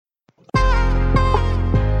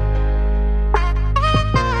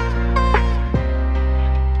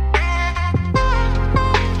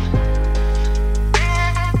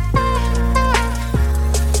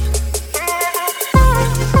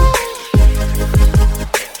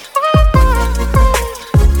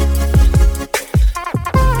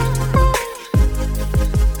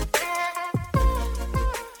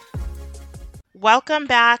Welcome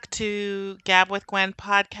back to Gab with Gwen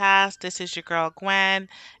podcast. This is your girl Gwen,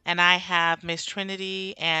 and I have Miss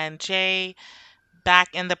Trinity and Jay back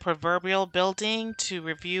in the proverbial building to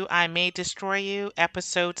review I May Destroy You,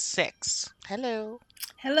 episode 6. Hello.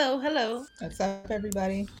 Hello, hello. What's up,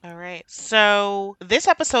 everybody? All right. So this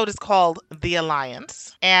episode is called The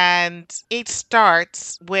Alliance, and it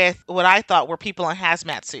starts with what I thought were people in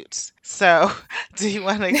hazmat suits. So, do you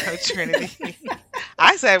want to go, Trinity?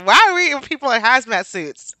 I said, why are we people in hazmat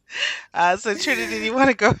suits? So, Trinity, do you want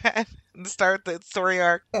to go ahead and start the story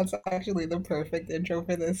arc? That's actually the perfect intro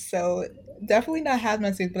for this. So definitely not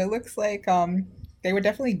hazmat suits, but it looks like they were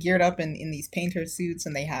definitely geared up in these painter suits,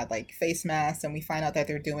 and they had like face masks, and we find out that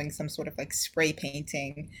they're doing some sort of like spray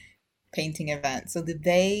painting event. So the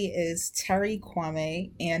they is Terry,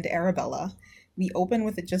 Kwame, and Arabella. We open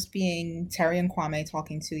with it just being Terry and Kwame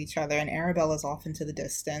talking to each other, and Arabella's off into the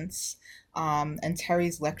distance. And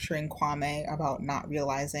Terry's lecturing Kwame about not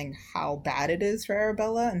realizing how bad it is for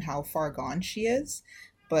Arabella and how far gone she is.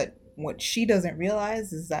 But what she doesn't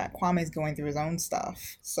realize is that Kwame's going through his own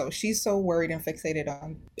stuff. So she's so worried and fixated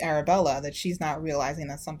on Arabella that she's not realizing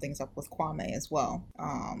that something's up with Kwame as well.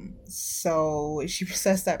 So she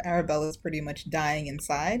says that Arabella's pretty much dying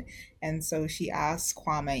inside, and so she asks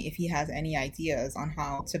Kwame if he has any ideas on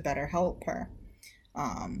how to better help her.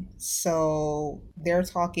 So they're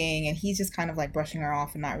talking, and he's just kind of like brushing her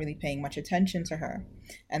off and not really paying much attention to her.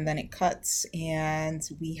 And then it cuts, and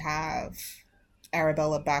we have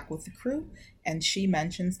Arabella back with the crew, and she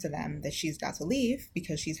mentions to them that she's got to leave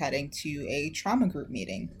because she's heading to a trauma group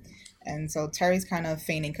meeting. And so Terry's kind of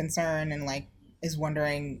feigning concern and like is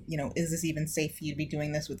wondering, is this even safe for you to be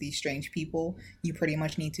doing this with these strange people? You pretty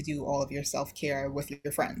much need to do all of your self care with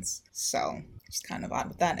your friends. So it's kind of odd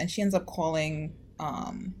with that. And she ends up calling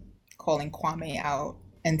Kwame out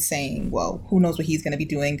and saying, well, who knows what he's going to be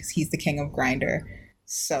doing because he's the king of Grinder.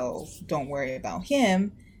 So don't worry about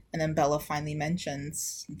him. And then Bella finally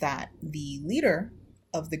mentions that the leader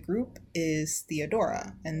of the group is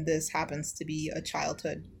Theodora, and this happens to be a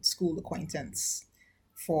childhood school acquaintance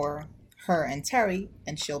for her and Terry,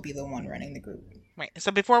 and she'll be the one running the group. Right.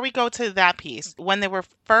 So before we go to that piece, when they were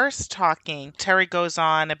first talking, Terry goes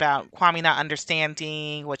on about Kwame not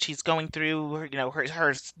understanding what she's going through,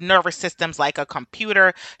 her nervous system's like a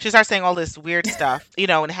computer. She starts saying all this weird stuff,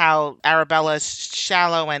 and how Arabella's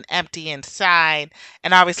shallow and empty inside.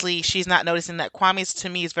 And obviously she's not noticing that Kwame's, to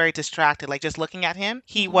me, is very distracted. Like just looking at him,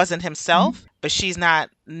 he wasn't himself, but she's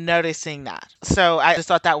not noticing that. So I just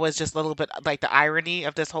thought that was just a little bit like the irony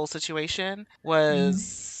of this whole situation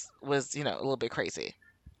was a little bit crazy.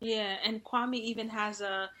 Yeah, and Kwame even has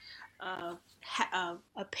a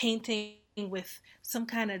painting with some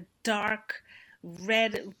kind of dark,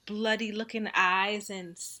 red, bloody looking eyes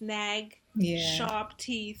and snag, sharp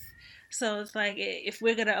teeth. So it's like if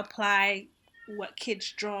we're gonna apply what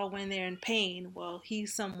kids draw when they're in pain, well,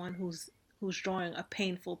 he's someone who's drawing a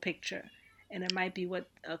painful picture, and it might be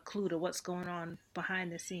a clue to what's going on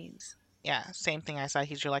behind the scenes. Yeah, same thing. I saw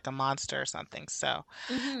he's like a monster or something. So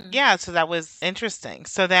Mm-hmm. yeah, so that was interesting.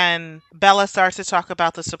 So then Bella starts to talk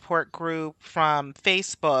about the support group from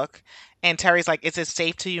Facebook. And Terry's like, is it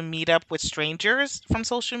safe to meet up with strangers from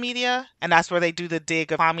social media? And that's where they do the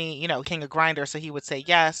dig of Tommy, King of Grinder. So he would say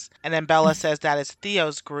yes. And then Bella says that it's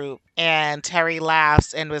Theo's group. And Terry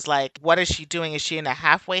laughs and was like, what is she doing? Is she in a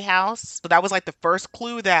halfway house? So that was like the first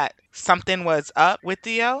clue that something was up with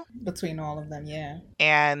Theo. Between all of them, yeah.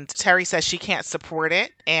 And Terry says she can't support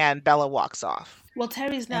it. And Bella walks off. Well,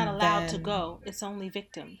 Terry's not allowed to go. It's only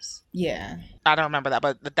victims. Yeah. I don't remember that,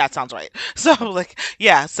 but that sounds right. So like,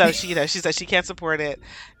 yeah. So she, she says she can't support it,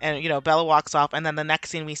 and Bella walks off, and then the next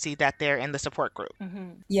scene we see that they're in the support group. Mm-hmm.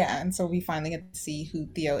 Yeah, and so we finally get to see who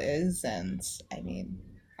Theo is, and I mean,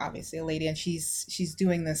 obviously a lady, and she's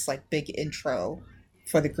doing this like big intro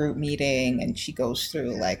for the group meeting, and she goes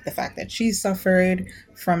through like the fact that she's suffered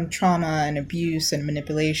from trauma and abuse and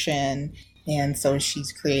manipulation, and so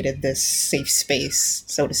she's created this safe space,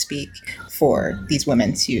 so to speak, for these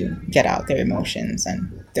women to get out their emotions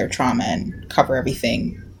and their trauma and cover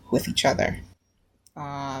everything with each other.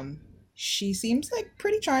 Um, she seems like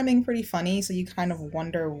pretty charming, pretty funny, so you kind of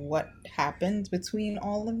wonder what happened between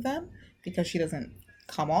all of them because she doesn't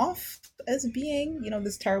come off as being,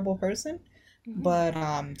 this terrible person. Mm-hmm.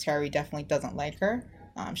 But Terry definitely doesn't like her.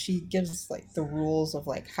 She gives like the rules of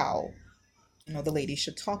like how the ladies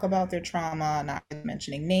should talk about their trauma, not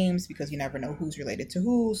mentioning names because you never know who's related to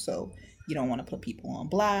who, so you don't want to put people on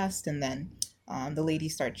blast. And then the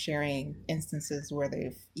ladies start sharing instances where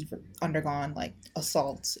they've either undergone like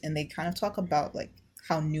assaults, and they kind of talk about like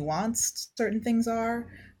how nuanced certain things are.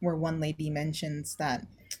 Where one lady mentions that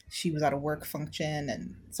she was at a work function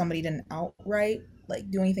and somebody didn't outright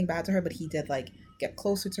like do anything bad to her, but he did like get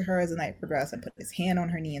closer to her as the night progressed and put his hand on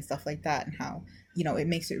her knee and stuff like that, and how, you know, it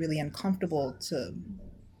makes it really uncomfortable to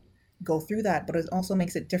go through that, but it also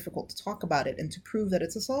makes it difficult to talk about it and to prove that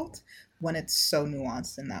it's assault when it's so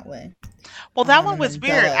nuanced in that way. Well, that one And was then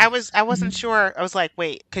weird. Bella. I wasn't Mhm. sure. I was like,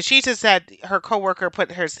 wait, because she just said her coworker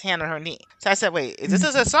put her hand on her knee. So I said, wait, is this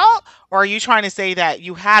an Mhm. assault, or are you trying to say that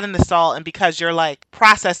you had an assault and because you're like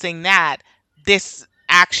processing that, this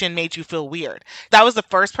action made you feel weird? That was the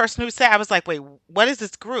first person who said. I was like, wait, what is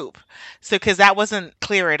this group? So because that wasn't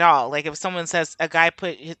clear at all. Like if someone says a guy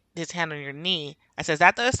put his hand on your knee, I said, is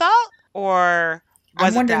that the assault or I'm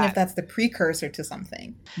was it wondering if that? that's the precursor to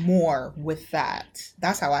something more with that.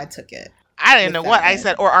 That's how I took it I didn't with know what that I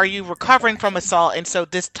said. one, Or are you with the recovering from action. assault and so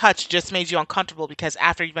this touch just made you uncomfortable because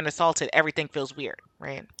after you've been assaulted, everything feels weird,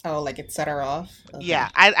 right? Oh, like it set her off? Yeah,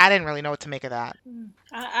 Okay. I didn't really know what to make of that.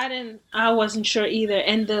 I didn't. I wasn't sure either.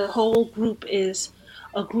 And the whole group is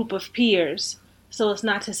a group of peers, so it's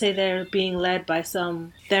not to say they're being led by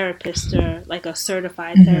some therapist or like a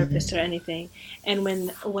certified therapist or Hmm. anything. And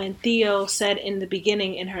when Theo said in the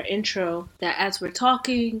beginning in her intro that as we're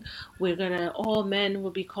talking, we're gonna all men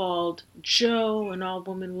will be called Joe and all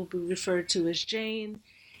women will be referred to as Jane.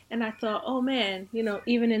 And I thought, oh man, you know,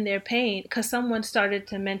 even in their pain, because someone started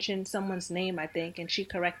to mention someone's name, I think, and she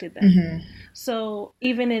corrected them. Hmm. So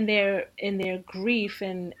even in their grief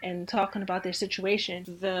and talking about their situation,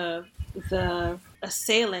 the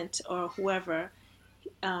assailant or whoever,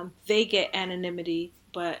 they get anonymity,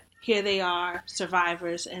 but here they are,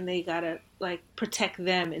 survivors, and they gotta like protect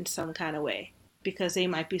them in some kind of way because they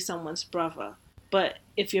might be someone's brother. But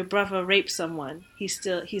if your brother rapes someone, he's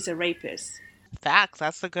a rapist. Facts.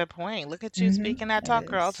 That's a good point. Look at you Hmm. speaking that It talk,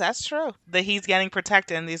 girls. is. That's true. That he's getting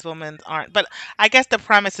protected and these women aren't. But I guess the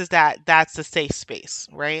premise is that that's a safe space,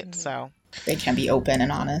 right? Mm-hmm. So, They can be open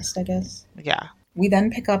and honest, I guess. yeah. We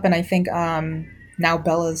then pick up, and I think now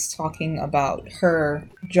Bella's talking about her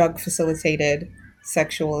drug facilitated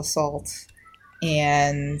sexual assault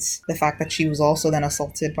and the fact that she was also then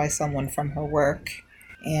assaulted by someone from her work.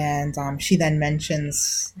 And she then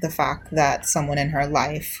mentions the fact that someone in her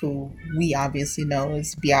life, who we obviously know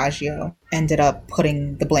is Biagio, ended up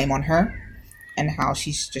putting the blame on her, and how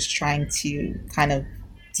she's just trying to kind of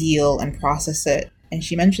deal and process it. And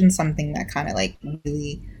she mentioned something that kind of like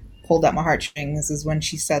really pulled at my heartstrings, is when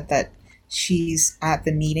she said that she's at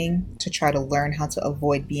the meeting to try to learn how to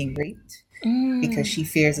avoid being raped because Mm. she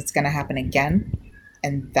fears it's going to happen again.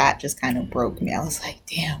 And that just kind of broke me. I was like,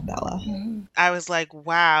 damn, Bella. Mm. I was like,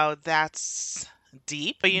 wow, that's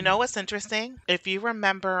deep. But you know what's interesting? If you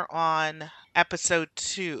remember on episode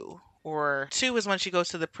 2, or 2 is when she goes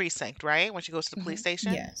to the precinct, right? When she goes to the police Mm.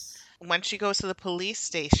 station. Yes. When she goes to the police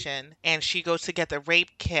station and she goes to get the rape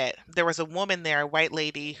kit, there was a woman there, a white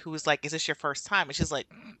lady, who was like, is this your first time? And she's like,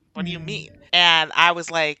 what do you Mm. mean? And I was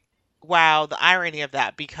like, wow, the irony of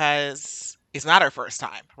that, because it's not her first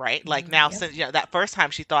time, right? Like Mm. now, Yep. since that first time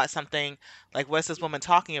she thought something like, what's this woman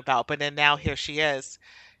talking about? But then now here she is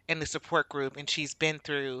in the support group and she's been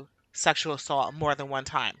through sexual assault more than one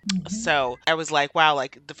time. Mm-hmm. So I was like, wow,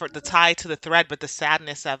 like the tie to the thread, but the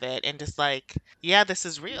sadness of it, and just like, yeah, this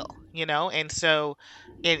is real, you know? And so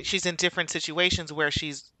she's in different situations where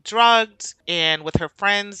she's drugged and with her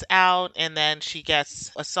friends out, and then she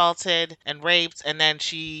gets assaulted and raped, and then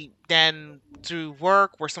she then through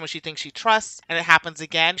work where someone she thinks she trusts and it happens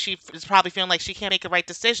again, she is probably feeling like she can't make a right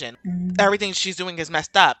decision. Mm. Everything she's doing is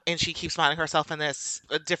messed up and she keeps finding herself in this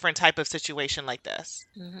a different type of situation like this.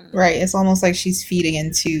 Mm. Right. It's almost like she's feeding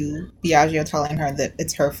into Biagio telling her that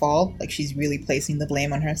it's her fault. Like she's really placing the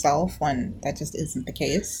blame on herself when that just isn't the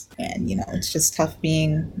case. And, you know, it's just tough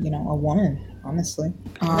being, you know, a woman, honestly.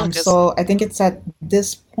 Look, it's So I think it's at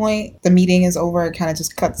this point the meeting is over. It kind of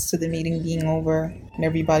just cuts to the meeting being over and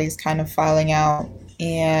everybody's kind of filing out.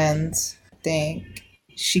 And I think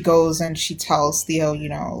she goes and she tells Theo, you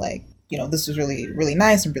know, like, you know, this was really, really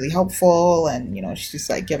nice and really helpful. And, you know, she's just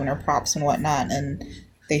like giving her props and whatnot. And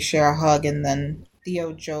they share a hug. And then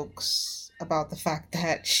Theo jokes about the fact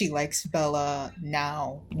that she likes Bella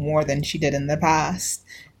now more than she did in the past.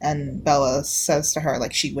 And Bella says to her,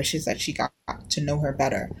 like, she wishes that she got to know her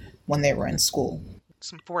better when they were in school.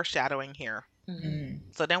 some foreshadowing here. Mm. Mm.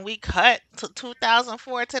 So then we cut to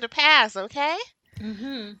 2004 to the past, okay?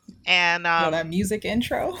 Mm-hmm. And Yo, that music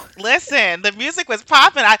intro. listen, the music was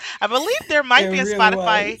popping. I believe there It might be a really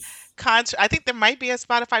Spotify was. I think there might be a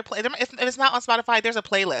Spotify play. If it's not on Spotify, there's a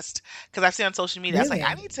playlist because I've seen on social media. I was like,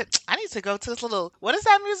 Really? I need to go to this little. What is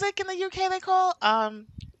that music in the UK they call?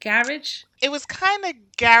 Garage. It was kind of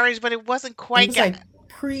garage, but it wasn't It quite. was like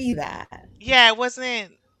pre that. Yeah, it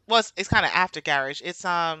wasn't. Well, it's kind of after Garage. It's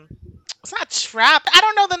not Trap. I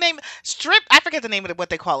don't know the name. Strip. I forget the name of it, what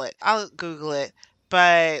they call it. I'll Google it.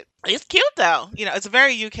 But it's cute though. It's a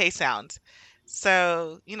very UK sound.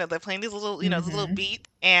 So, they're playing these little, this little Mm-hmm. beat,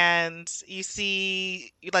 and you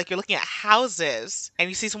see, like, you're looking at houses, and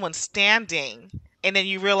you see someone standing, and then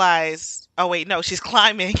you realize, oh wait, no, she's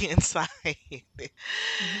climbing inside. Mm-hmm.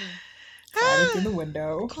 Climbing through the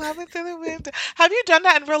window. Climbing through the window. Have you done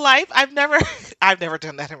that in real life? I've never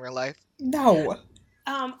done that in real life. No.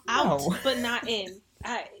 Out, No. but not in.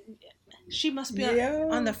 She must be Yeah.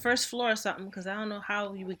 on the first floor or something, because I don't know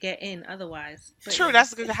how you would get in otherwise. But True, yeah.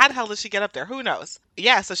 that's good. How the hell did she get up there? Who knows?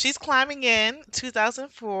 Yeah, so she's climbing in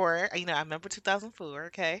 2004. I remember 2004,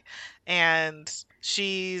 okay? And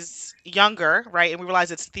she's younger, right? And we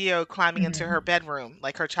realize it's Theo climbing into her bedroom,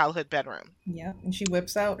 like her childhood bedroom. Yeah, and she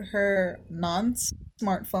whips out her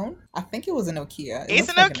non-smartphone. I think it was a Nokia. It's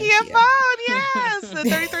a like Nokia phone, yes! The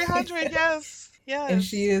 3300, yes. Yes. And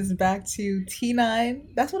she is back to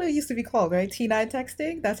T9. That's what it used to be called, right? T9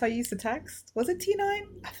 texting? That's how you used to text? Was it T9?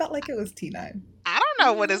 I felt like it was T9. I don't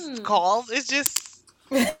know what it's called. It's just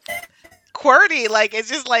QWERTY. Like, it's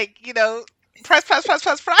just like, press. I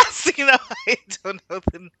don't know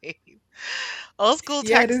the name. Old school texting.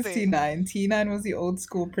 Yeah, it is T9. T9 was the old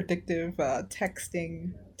school predictive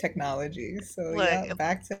texting technology. So, Look, yeah,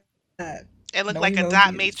 back to that. It looked No like a emojis.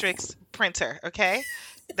 dot matrix printer, okay?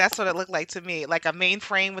 That's what it looked like to me, like a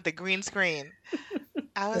mainframe with a green screen.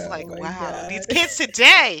 I was like, my wow, God. these kids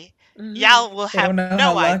today, y'all will They have don't know no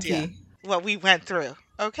how idea lucky. what we went through,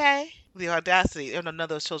 okay? The audacity. None of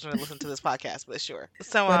those children that listen to this podcast, but sure.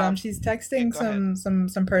 So, But she's texting go ahead.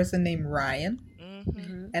 some person named Ryan,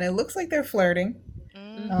 Mm-hmm. and it looks like they're flirting.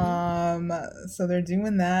 Mm-hmm. So they're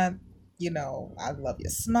doing that. I love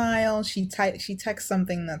your smile. She texts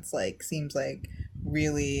something that's like seems like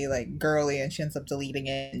really like girly, and she ends up deleting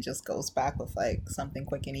it and just goes back with like something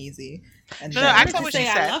quick and easy. And No, then I Did saw you what say she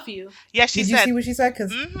I said. love you? Yeah, she did said. you see what she said?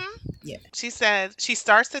 Because Mm-hmm. yeah, She said she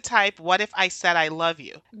starts to type, "What if I said I love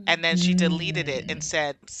you?" And then she deleted it and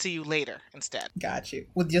said, "See you later" instead. Got you.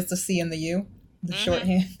 With just the C and the U, the Mm-hmm.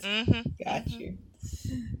 shorthand. Mm-hmm. Got you.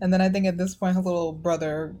 And then I think at this point, her little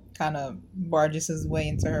brother kind of barges his way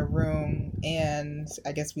into her room, and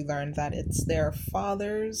I guess we learned that it's their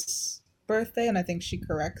father's birthday, and I think she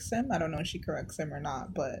corrects him. I don't know if she corrects him or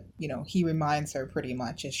not, but he reminds her pretty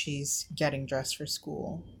much as she's getting dressed for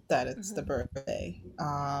school that it's the birthday.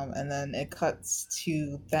 And then it cuts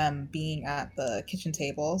to them being at the kitchen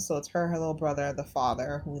table. So it's her little brother, the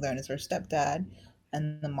father, who then is her stepdad,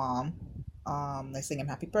 and the mom. They sing him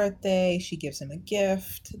happy birthday. She gives him a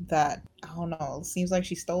gift that I don't know. Seems like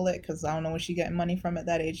she stole it because I don't know where she getting money from at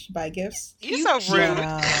that age to buy gifts. You're so rude.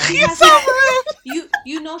 You're so rude.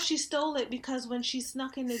 You know she stole it because when she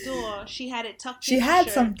snuck in the door, she had it tucked. She in had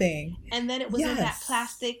shirt, something, and then it was in that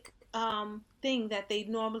plastic thing that they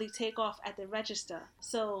normally take off at the register.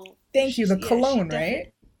 So thank you, the cologne,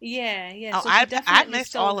 right? Yeah. Oh, so I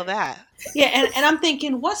missed all of that. Yeah, and I'm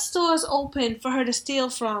thinking, what store's open for her to steal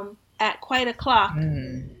from at quite a clock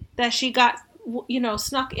that she got,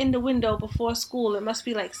 snuck in the window before school? It must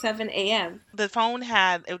be like 7 a.m. The phone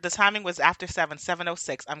the timing was after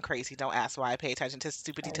 7:06. I'm crazy. Don't ask why I pay attention to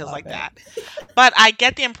stupid details like that. But I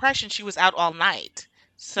get the impression she was out all night.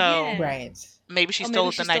 So right. Maybe she stole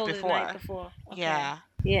it the night before. Okay. Yeah.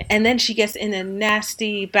 Yeah, and then she gets in a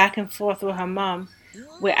nasty back and forth with her mom,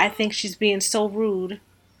 where I think she's being so rude.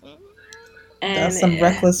 And that's some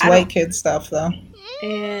reckless white kid stuff, though.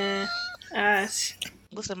 Yeah.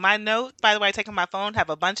 Listen, my note, by the way, taking my phone,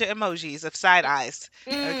 have a bunch of emojis of side eyes.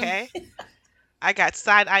 Okay? I got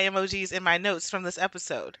side eye emojis in my notes from this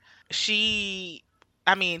episode. Just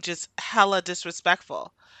hella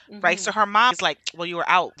disrespectful. Right? So her mom is like, well, you were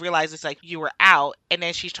out. Realizes like you were out. And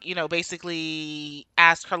then she's, basically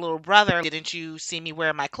asked her little brother, didn't you see me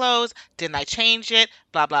wear my clothes? Didn't I change it?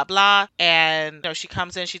 Blah, blah, blah. And, she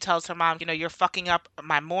comes in, she tells her mom, you're fucking up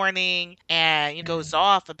my morning. And goes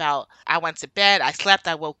off about, I went to bed, I slept,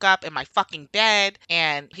 I woke up in my fucking bed.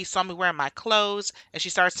 And he saw me wearing my clothes. And she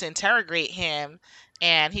starts to interrogate him.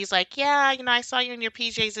 And he's like, yeah, I saw you in your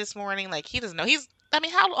PJs this morning. Like, he doesn't know.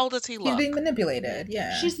 How old does he look? He's being manipulated,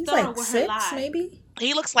 yeah. He's like 6, maybe?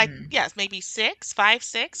 He looks like, yes, maybe 6, 5,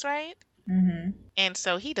 6, right? Mm-hmm. And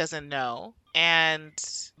so he doesn't know. And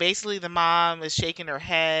basically the mom is shaking her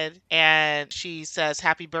head and she says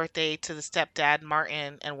happy birthday to the stepdad,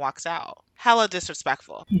 Martin, and walks out. Hella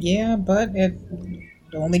disrespectful. Yeah, but it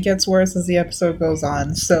only gets worse as the episode goes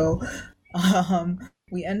on. So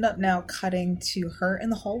we end up now cutting to her in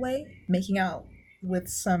the hallway, making out with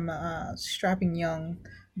some strapping young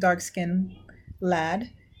dark-skinned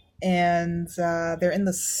lad, And they're in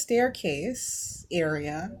the staircase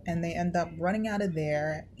area, and they end up running out of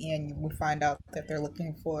there. And we find out that they're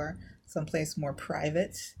looking for someplace more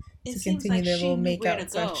private It to seems continue like their she little knew where to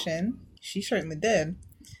makeout go. section. She certainly did.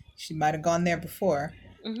 She might have gone there before.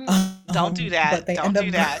 Don't do that. But they Don't end do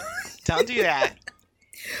up. that. Don't do that.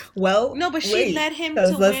 Well, No, but she wait, led him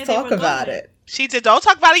because to where let's they talk were about going. it. She did. Don't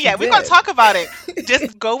talk about it She yet. We're going to did. talk about it.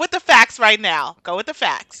 Just go with the facts right now. Go with the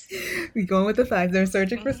facts. We going with the facts. They're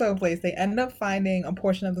searching for Mhm. someplace. They end up finding a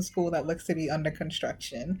portion of the school that looks to be under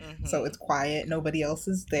construction. So Mhm. it's quiet. Nobody else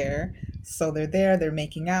is there. So they're there. They're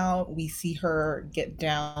making out. We see her get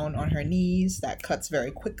down on her knees. That cuts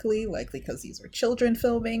very quickly, likely because these are children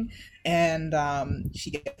filming. And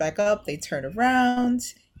she gets back up. They turn around,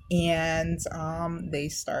 and they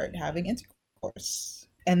start having intercourse.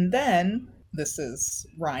 And then this is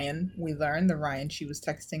Ryan. We learned the Ryan she was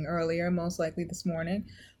texting earlier, most likely this morning,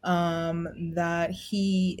 that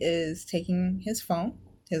he is taking his phone,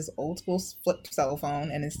 his old school flip cell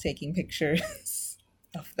phone, and is taking pictures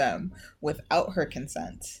of them without her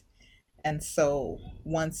consent. And so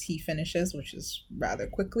once he finishes, which is rather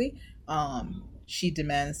quickly, she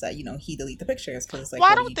demands that he delete the pictures because it's like, Well,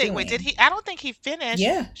 I what are don't you think. Wait, did doing? he? I don't think he finished.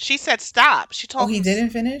 Yeah. She said stop. She Oh, told he him. didn't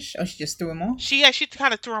finish. Oh, she just threw him off. She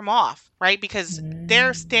kind of threw him off, right? Because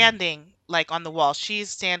they're Mm. standing like on the wall. She's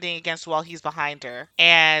standing against the wall. He's behind her,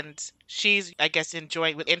 and she's, I guess, into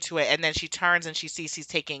it. And then she turns and she sees he's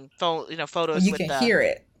taking Well, photos you with can the hear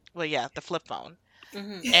it. the flip phone.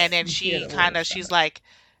 Mm-hmm. And then You hear she the kind of words from she's it. like,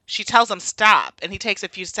 she tells him stop, and he takes a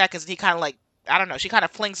few seconds, and he kind of like, I don't know. She kind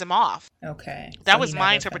of flings him off. Okay. That So was he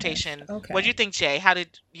my never finished. interpretation. Okay. What do you think, Jay? How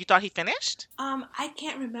did you thought he finished? I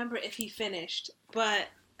can't remember if he finished, but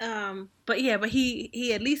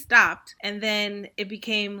he at least stopped, and then it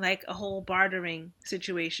became like a whole bartering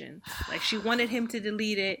situation. Like she wanted him to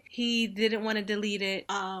delete it, he didn't want to delete it.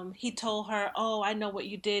 He told her, "Oh, I know what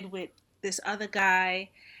you did with this other guy,"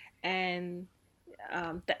 and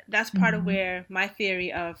that's part of Mhm. where my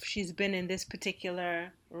theory of she's been in this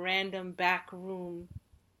particular random back room,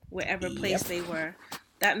 wherever place Yep. they were.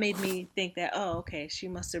 That made me think that, oh, okay, she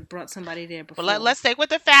must have brought somebody there before. Well, let's stick with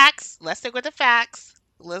the facts. Let's stick with the facts.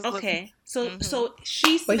 Okay, so Mhm.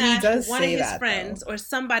 she But he smashed does one of say his that, friends though. or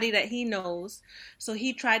somebody that he knows. So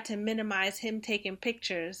he tried to minimize him taking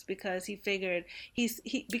pictures because he figured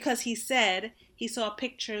because he said he saw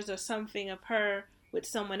pictures or something of her with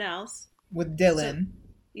someone else. With So Dylan.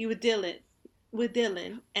 you would with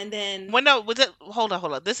Dylan, and then Well, no, was it? Hold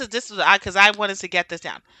on. This is because I wanted to get this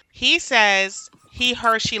down. He says he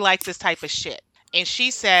heard she likes this type of shit, and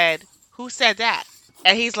she said, "Who said that?"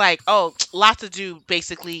 And he's like, "Oh, lots of dude,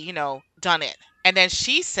 basically, done it." And then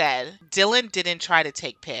she said, "Dylan didn't try to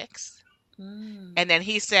take pics." And then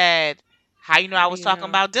he said, "How you know I how do was you talking know?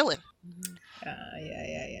 about Dylan?" Mhm.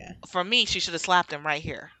 Yeah. For me, she should have slapped him right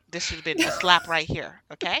here. This should have been a slap right here.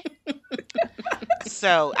 Okay.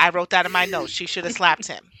 So I wrote that in my notes. She should have slapped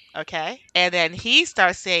him. Okay. And then he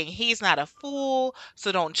starts saying he's not a fool,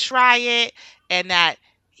 so don't try it, and that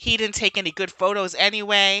he didn't take any good photos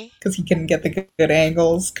anyway. Because he couldn't get the good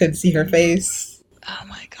angles, couldn't see her face. Oh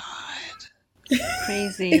my God.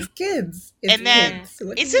 Crazy. It's kids. It's And then kids.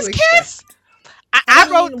 What it's do you his expect? kiss. I I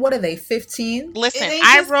wrote, mean, what are they, 15? listen, It ain't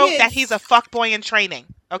I just wrote that kids. he's a fuckboy in training.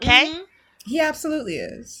 Okay. Mhm. He absolutely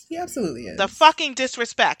is. He absolutely is. The fucking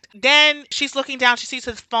disrespect. Then she's looking down. She sees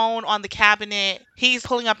his phone on the cabinet. He's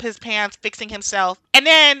pulling up his pants, fixing himself. And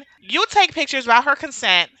then you take pictures without her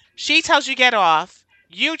consent. She tells you get off.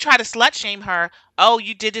 You try to slut shame her. Oh,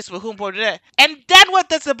 you did this with whom? Blah, blah, blah. And then what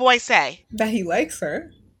does the boy say? That he likes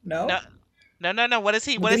her. No? No. What is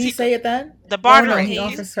he? Well, What did is he he? say it then? The Oh, no, bartering.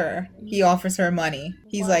 he offers her money.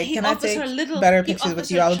 He's like, He can I offers take her better he pictures with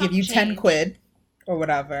offers you? her I'll give chump you 10 change. quid or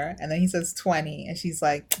whatever. And then he says 20. And she's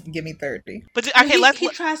like, give me 30. But Well, okay, he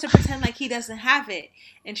tries to pretend like he doesn't have it,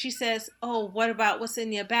 and she says, "Oh, what about what's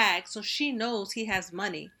in your bag?" So she knows he has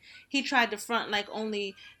money. He tried to front like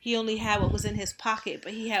he only had what was in his pocket,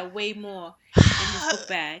 but he had way more in his book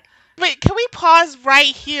bag. Wait, can we pause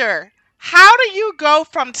right here? How do you go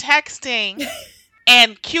from texting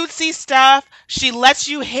and cutesy stuff? She lets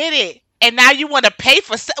you hit it, and now you want to pay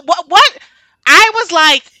for what? I was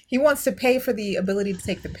like, He wants to pay for the ability to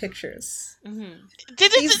take the pictures. Mm-hmm.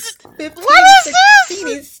 He's 15, what is 16.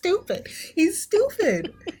 this? He's stupid. He's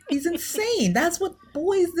stupid. He's insane. That's what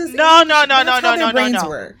boys this No, age, that's how their brains no.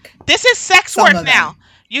 work. This is sex Some work of now. them.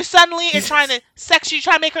 You suddenly are trying to you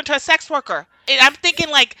try to make her into a sex worker. And I'm thinking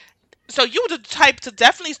like, so you the type to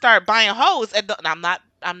definitely start buying hoes. And I'm not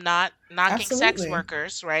knocking sex Absolutely.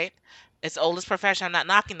 workers, right? It's the oldest profession. I'm not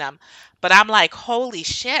knocking them, but I'm like, holy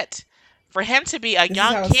shit, for him to be a This is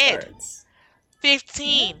young how it kid, starts.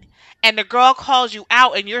 15, and the girl calls you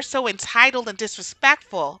out and you're so entitled and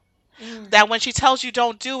disrespectful that when she tells you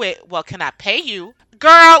don't do it, well, can I pay you?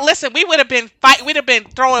 Girl, listen, we would have been we'd have been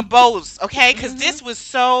throwing bows, okay? Because this was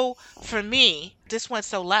so, for me, this went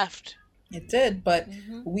so left. It did, but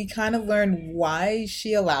we kind of learn why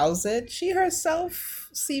she allows it. She herself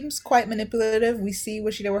seems quite manipulative. We see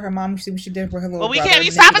what she did with her mom. We see what she did with her little brother.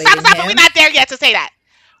 Can't. Stop. We're not there yet to say that.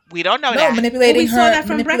 We don't know that. No,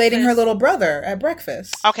 manipulating her little brother at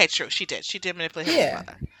breakfast. Okay, true. She did. She did manipulate her little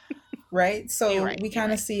brother. Right? So we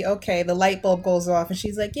kind of see, okay, the light bulb goes off and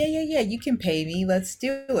she's like, yeah, you can pay me. Let's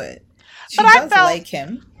do it. She does like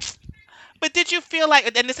him. But did you feel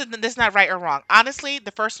like, and this is not right or wrong, honestly,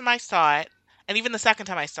 the first time I saw it, and even the second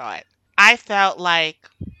time I saw it, I felt like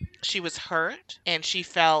she was hurt and she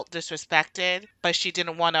felt disrespected, but she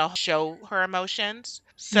didn't want to show her emotions.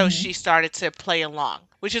 So she started to play along,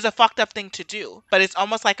 which is a fucked up thing to do. But it's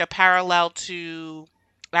almost like a parallel to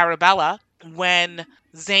Arabella when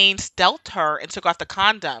Zane stealthed her and took off the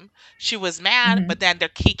condom. She was mad, but then they're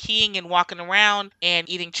kikiing and walking around and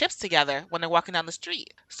eating chips together when they're walking down the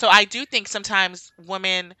street. So I do think sometimes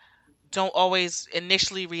women don't always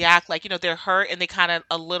initially react like, they're hurt and they kind of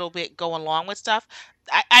a little bit go along with stuff.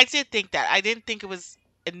 I did think that. I didn't think it was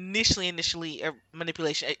initially a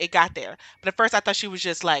manipulation. It got there. But at first I thought she was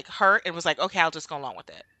just like hurt and was like, okay, I'll just go along with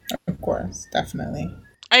it. Of course, definitely.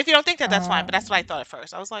 And if you don't think that, that's fine. But that's what I thought at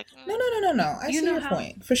first. I was like, No. I see your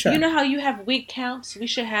point, for sure. You know how you have week counts? We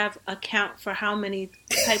should have a count for how many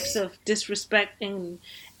types of disrespect and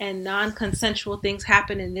non-consensual things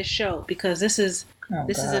happen in this show. Because this is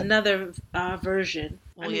another version.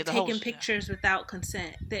 Well, taking pictures without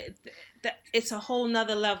consent. It's a whole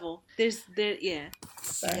nother level. That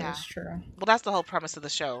is true. Well, that's the whole premise of the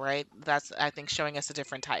show, right? That's, I think, showing us the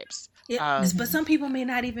different types. Yeah, but some people may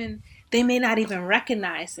not even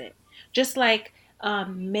recognize it. Just like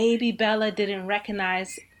maybe Bella didn't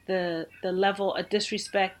recognize the level of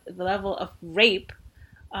disrespect, the level of rape,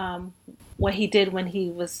 what he did when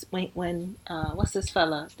what's this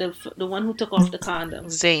fella, the one who took off the condom,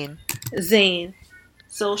 Zane.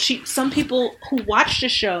 So some people who watch the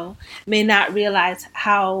show may not realize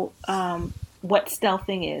how what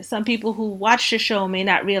stealthing is. Some people who watch the show may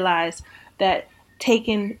not realize that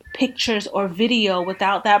taking pictures or video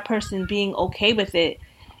without that person being okay with it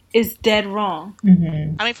is dead wrong.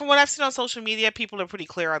 I mean, from what I've seen on social media, people are pretty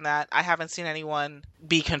clear on that. I haven't seen anyone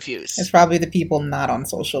be confused. It's probably the people not on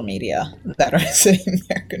social media that are sitting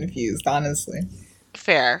there confused, honestly.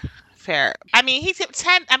 Fair. I mean, he tipped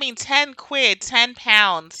 10 quid, 10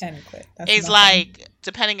 pounds. 10 quid. That's is nothing. Like,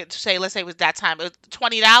 depending, let's say it was that time, it was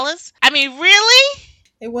 $20. I mean, really?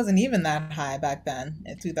 It wasn't even that high back then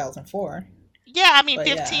in 2004. Yeah, I mean,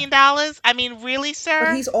 $15. Yeah. I mean, really, sir?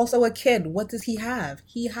 But he's also a kid. What does he have?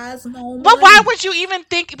 He has no money. But why would you even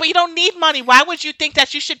think, but you don't need money. Why would you think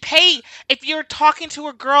that you should pay if you're talking to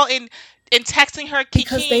a girl and texting her?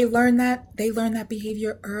 Because they learn that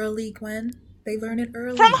behavior early, Gwen. They learn it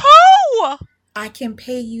early. From who? I can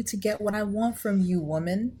pay you to get what I want from you,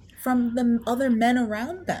 woman. From the other men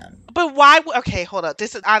around them. But why? Okay, hold up.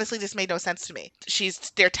 This made no sense to me.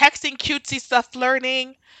 They're texting cutesy stuff,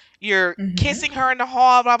 flirting. You're kissing her in the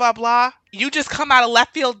hall, blah, blah, blah. You just come out of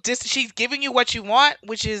left field. She's giving you what you want,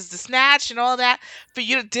 which is the snatch and all that, for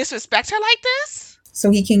you to disrespect her like this?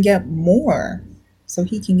 So he can get more.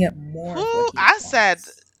 I said,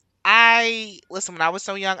 listen, when I was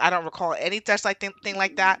so young, I don't recall any such thing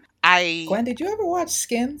like that. Gwen, did you ever watch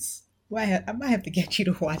Skins? I might have to get you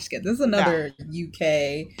to watch Skins. This is another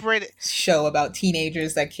UK show about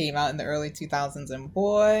teenagers that came out in the early 2000s, and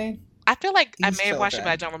boy... I feel like I may have watched it, but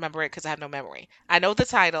I don't remember it because I have no memory. I know the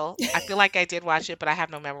title. I feel like I did watch it, but I have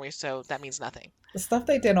no memory, so that means nothing. The stuff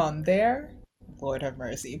they did on there, Lord have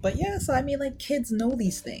mercy. But yeah, so I mean, like, kids know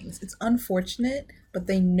these things. It's unfortunate, but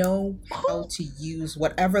they know how to use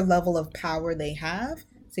whatever level of power they have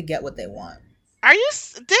to get what they want.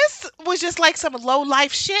 This was just like some low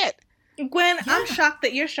life shit. Gwen, yeah. I'm shocked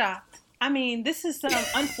that you're shocked. I mean, this is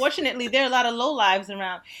unfortunately, there are a lot of low lives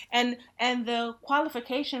around. And the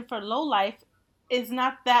qualification for low life is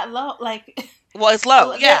not that low. Like, well, it's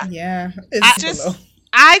low. Yeah. Yeah.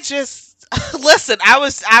 I just listen, I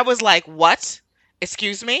was like, what?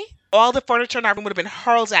 Excuse me? All the furniture in our room would have been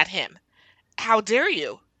hurled at him. How dare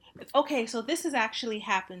you? Okay, so this has actually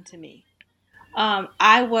happened to me.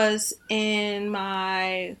 I was in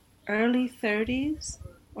my early 30s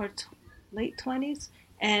or late 20s,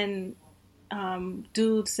 and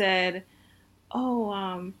dude said,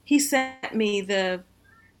 he sent me the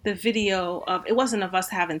video of, it wasn't of us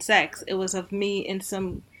having sex, it was of me in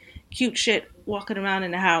some cute shit walking around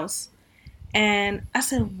in the house. And I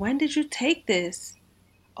said, when did you take this?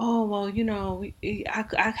 oh well,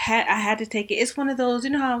 I had to take it. It's one of those,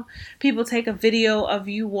 how people take a video of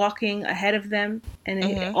you walking ahead of them, and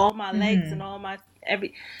Mm-hmm. all my legs and Mm-hmm. all my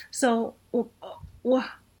every. So,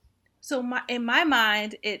 so my in my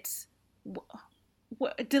mind, it's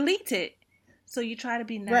delete it. So you try to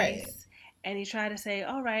be Right. nice, and you try to say,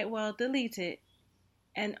 all right, well, delete it,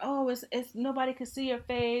 and oh, it's nobody could see your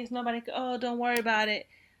face, nobody could, oh, don't worry about it,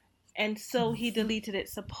 and so he deleted it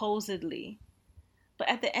supposedly. But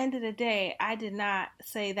at the end of the day, I did not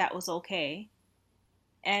say that was okay.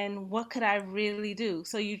 And what could I really do?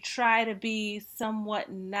 So you try to be somewhat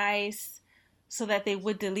nice so that they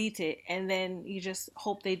would delete it, and then you just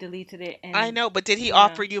hope they deleted it. I And know, but did he yeah.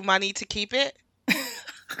 offer you money to keep it?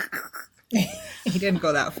 He didn't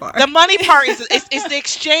go that The far. money part is the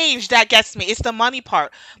exchange that gets me. It's the money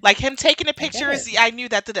part. Like him taking the I get pictures, it. I knew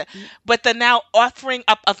that. But the now offering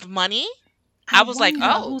up of money, I I was like,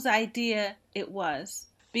 wonder oh, whose idea it was,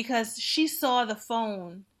 because she saw the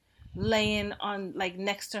phone laying on, like,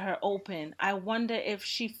 next to her open. I wonder if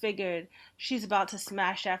she figured she's about to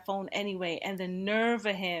smash that phone anyway, and the nerve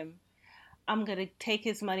of him, I'm gonna take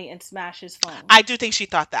his money and smash his phone. I do think she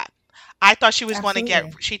thought that. I thought she was going to get.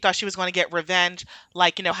 Absolutely. She thought she was going to get revenge.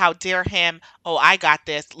 Like, how dare him? Oh, I got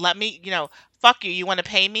this. Let me. Fuck you. You want to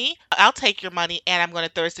pay me? I'll take your money, and I'm going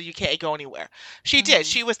to throw it so you can't go anywhere. She did. Mm-hmm.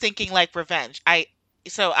 She was thinking like revenge.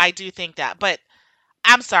 So I do think that. But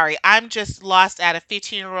I'm sorry. I'm just lost at a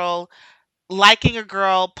 15-year-old liking a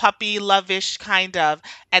girl, puppy lovish kind of,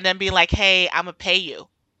 and then being like, "Hey, I'm gonna pay you."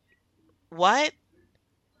 What?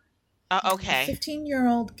 A Okay.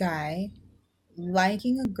 15-year-old guy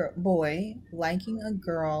liking a boy, liking a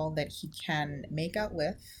girl that he can make out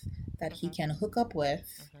with, that he Mhm. can hook up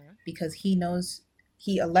with, Mhm. because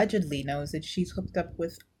he allegedly knows that she's hooked up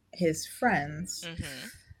with his friends. Mhm.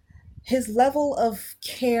 His level of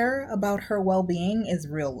care about her well-being is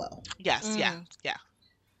real low. Yes. Yeah. Mm. Yeah.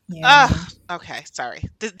 You know what I Ugh. mean? Okay. Sorry.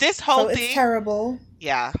 This whole So it's thing. terrible.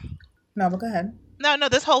 Yeah. No, but go ahead. No. No.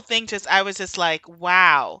 This whole thing. I was just like,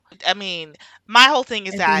 wow. I mean, my whole thing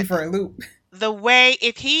is It threw you that for a loop. the way,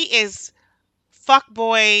 if he is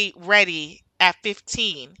fuckboy ready at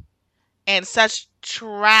 15 and such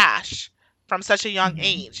trash from such a young Hmm.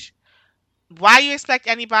 age, why you expect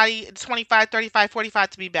anybody 25, 35, 45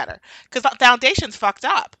 to be better? Because the foundation's fucked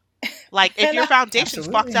up. Like, if And your foundation's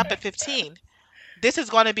fucked Absolutely. up at 15, this is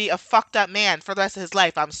going to be a fucked up man for the rest of his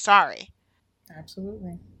life. I'm sorry.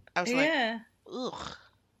 Absolutely. I was like, yeah. ugh,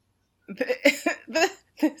 this,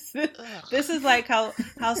 ugh. this is like how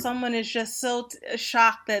someone is just so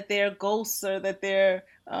shocked that they're ghosts, or that they're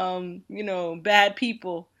bad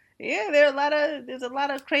people. Yeah, there's a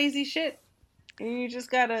lot of crazy shit, and you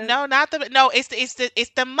just gotta, No, not the no. It's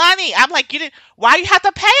the money. I'm like, you didn't. Why you have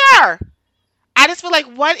to pay her? I just feel like,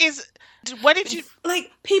 what did you?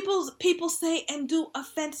 like, people say and do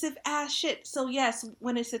offensive ass shit. So yes,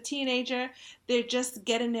 when it's a teenager, they're just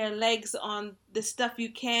getting their legs on the stuff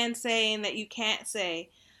you can say and that you can't say.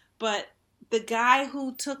 But the guy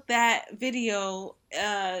who took that video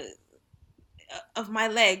of my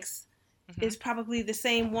legs Mhm. is probably the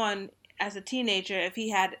same one as a teenager. If he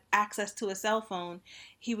had access to a cell phone,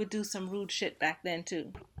 he would do some rude shit back then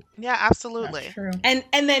too. Yeah, That's absolutely. true. And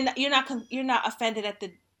then you're not offended at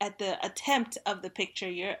the attempt of the picture.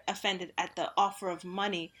 You're offended at the offer of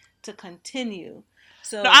money to continue. No,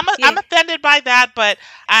 So I'm yeah. offended by that, but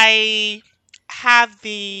I have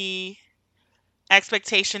the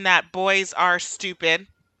expectation that boys are stupid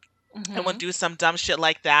and will Mm-hmm. do some dumb shit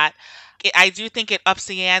like that. I do think it ups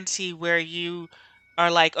the ante where you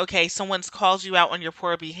are like, okay, someone's called you out on your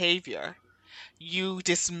poor behavior. You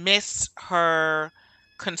dismiss her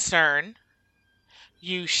concern,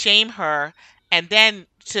 you shame her, and then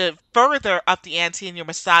to further up the ante in your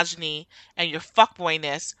misogyny and your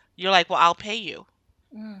fuckboyness, you're like, well, I'll pay you.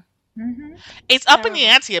 Mm, Hmm. It's upping the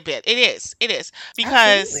terrible. ante a bit. It is. It is.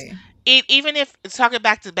 Because Absolutely. even if, talking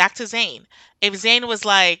back to Zayn, if Zayn was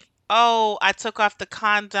like, "Oh, I took off the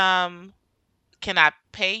condom, can I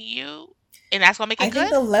pay you?" And that's gonna make I it think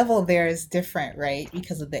good. the level there is different, right?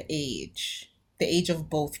 Because of the age of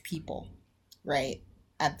both people, right?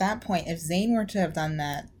 At that point, if Zayn were to have done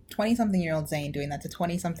that, 20 something year old Zayn doing that to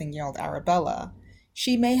 20 something year old Arabella,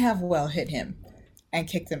 she may have well hit him and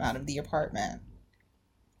kicked him out of the apartment,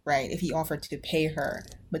 right? If he offered to pay her.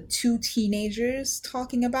 But two teenagers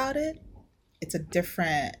talking about it,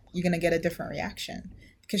 you're going to get a different reaction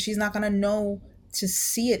because she's not going to know to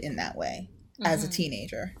see it in that way as a Mm-hmm.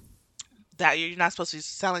 teenager. That you're not supposed to be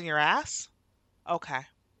selling your ass. Okay.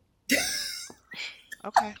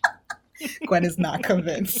 Okay. Gwen is not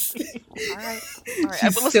convinced. All right.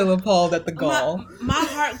 She's still appalled at the gall. My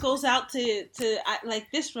heart goes out to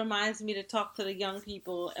like, this reminds me to talk to the young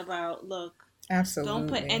people about, look, absolutely, don't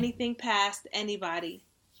put anything past anybody,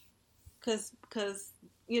 because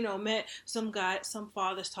some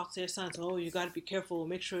fathers talk to their sons, oh, you got to be careful,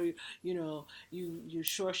 make sure you're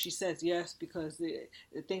sure she says yes, because the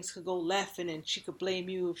things could go left and then she could blame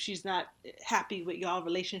you if she's not happy with y'all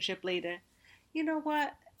relationship later. You know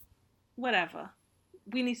what, whatever,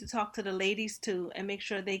 we need to talk to the ladies too and make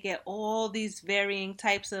sure they get all these varying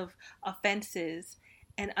types of offenses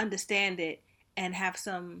and understand it and have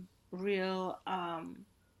some real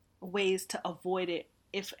ways to avoid it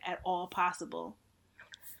if at all possible.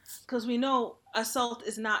 Because we know assault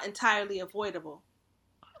is not entirely avoidable.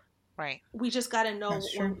 Right. We just got to know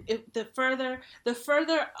if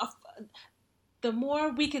the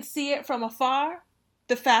more we could see it from afar,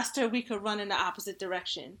 the faster we could run in the opposite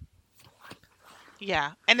direction.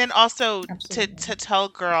 Yeah. And then also to tell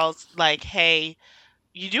girls, like, hey,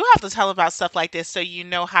 you do have to tell about stuff like this so you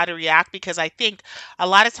know how to react, because I think a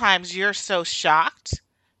lot of times you're so shocked,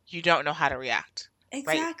 you don't know how to react.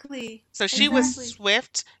 Exactly. Right? So she was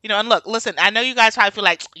swift, and look, listen, I know you guys probably feel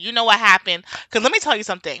like, you know what happened, because let me tell you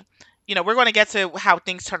something. We're going to get to how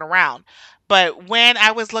things turn around. But when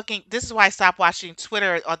I was looking, this is why I stopped watching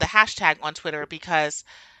Twitter or the hashtag on Twitter, because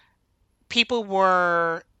people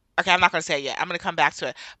were, okay, I'm not going to say it yet. I'm going to come back to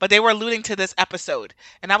it. But they were alluding to this episode.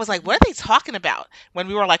 And I was like, what are they talking about when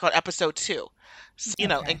we were like on episode 2? So,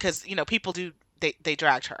 and because, people do, they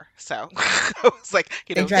dragged her. So I was like,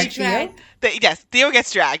 they dragged Theo? Yes, Theo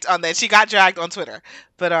gets dragged on that. She got dragged on Twitter.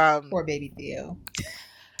 But poor baby Theo.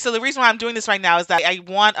 So the reason why I'm doing this right now is that I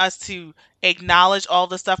want us to acknowledge all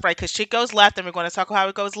the stuff, right? Because shit goes left, and we're going to talk about how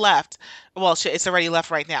it goes left. Well, shit, it's already left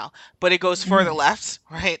right now, but it goes further left,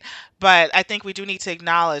 right? But I think we do need to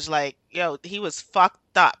acknowledge, like, yo, he was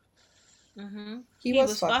fucked up. Mm-hmm. He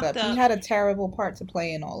was fucked up. He had a terrible part to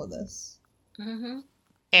play in all of this. Mm-hmm.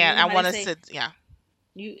 And I want us to, yeah.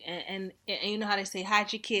 And you know how they say,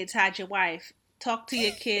 hide your kids, hide your wife. Talk to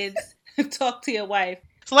your kids, talk to your wife.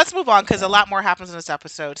 So let's move on, because a lot more happens in this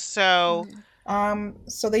episode. So,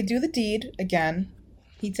 so they do the deed again.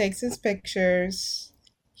 He takes his pictures.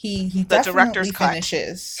 He definitely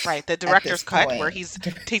finishes. Right, the director's cut, where he's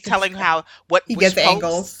telling how what he gets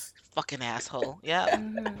angles. Fucking asshole. Yeah.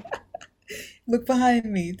 Look behind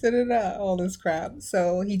me. Da-da-da, all this crap.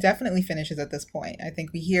 So he definitely finishes at this point. I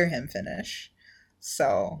think we hear him finish.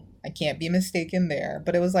 So I can't be mistaken there.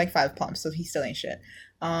 But it was like 5 pumps, so he still ain't shit.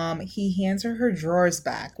 He hands her drawers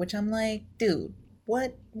back, which I'm like, dude,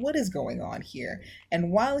 what is going on here?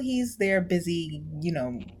 And while he's there busy,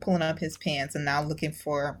 pulling up his pants and now looking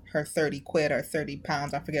for her 30 quid or 30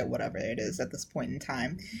 pounds, I forget whatever it is at this point in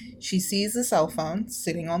time, she sees the cell phone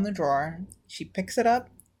sitting on the drawer. She picks it up,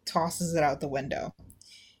 tosses it out the window.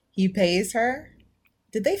 He pays her.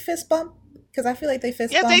 Did they fist bump? Because I feel like they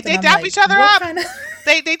fist bumped. Yeah, they dap each other up.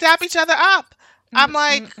 They dap each other up. I'm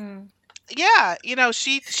like... Yeah,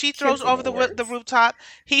 she throws over the rooftop.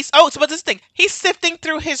 But this thing, he's sifting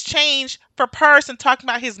through his change for purse and talking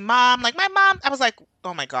about his mom. Like, my mom, I was like,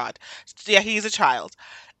 oh my God. Yeah, he's a child.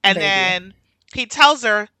 And then he tells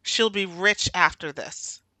her she'll be rich after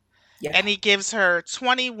this. Yeah. And he gives her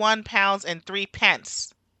 21 pounds and 3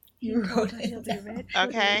 pence. You wrote it.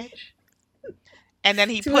 Okay. And then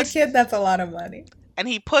he to a kid, that's a lot of money. And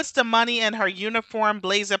he puts the money in her uniform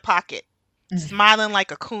blazer pocket, smiling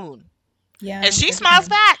like a coon. Yeah, and she smiles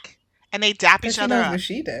back, and they dap each other up. What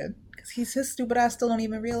she did, because he's his stupid ass still don't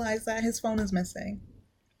even realize that his phone is missing.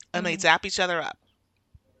 And they dap each other up.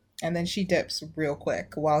 And then she dips real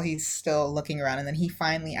quick while he's still looking around, and then he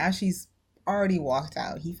finally, as she's already walked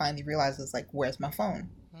out, he finally realizes, like, where's my phone?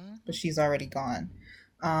 But she's already gone.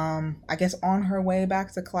 I guess on her way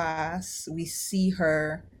back to class, we see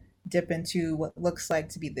her dip into what looks like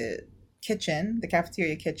to be the kitchen, the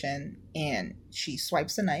cafeteria kitchen, and she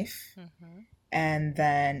swipes a knife, and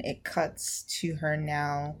then it cuts to her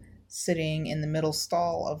now sitting in the middle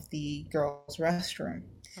stall of the girls' restroom.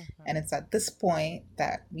 And it's at this point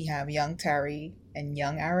that we have young Terry and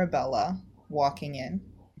young Arabella walking in.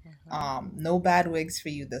 No bad wigs for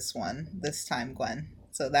you this time, Gwen.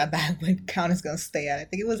 So that bad wig count is going to stay at, I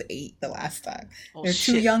think it was 8 the last time. They're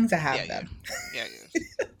too young to have them. Yeah.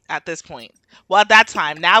 At this point. Well, at that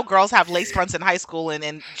time. Now girls have lace fronts in high school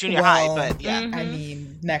and junior high, but yeah. I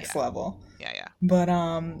mean, next level. Yeah. But,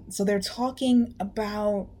 so they're talking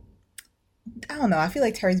about, I don't know, I feel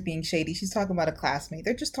like Terry's being shady. She's talking about a classmate.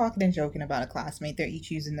 They're just talking and joking about a classmate. They're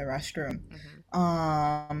each using the restroom.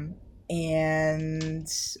 And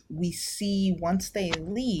we see once they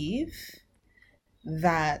leave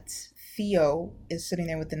that Theo is sitting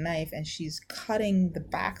there with the knife and she's cutting the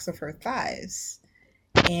backs of her thighs.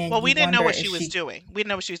 And Well, you we didn't know wonder what if she was she. doing. We didn't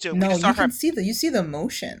know what she was doing. We No, just saw you her. can see you see the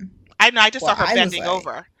motion. I know. I just saw Well, her I was bending like,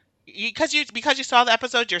 over. Because you saw the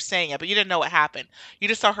episode, you're saying it, but you didn't know what happened. You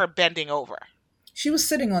just saw her bending over. she was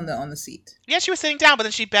sitting on the seat. Yeah, she was sitting down, but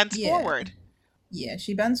then she bends Yeah. forward. Yeah,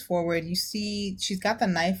 she bends forward. You see she's got the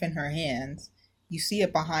knife in her hand. You see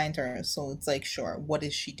it behind her, so it's like, sure, what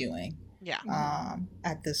is she doing? Yeah.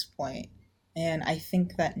 At this point. And I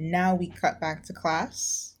think that now we cut back to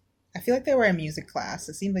class. I feel like they were in music class.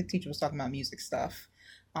 It seemed like the teacher was talking about music stuff.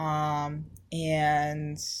 And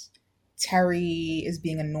Terry is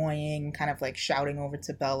being annoying, kind of like shouting over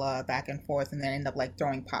to Bella back and forth, and they end up like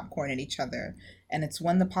throwing popcorn at each other. And it's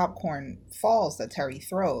when the popcorn falls that Terry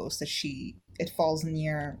throws that it falls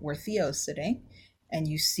near where Theo's sitting, and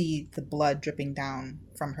you see the blood dripping down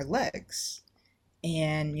from her legs.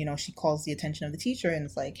 And she calls the attention of the teacher and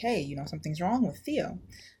it's like, hey, something's wrong with Theo.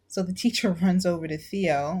 So the teacher runs over to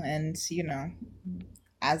Theo, and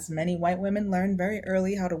as many white women learn very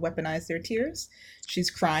early how to weaponize their tears,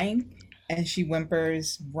 she's crying and she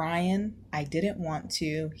whimpers, Ryan, I didn't want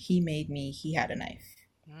to. He made me. He had a knife.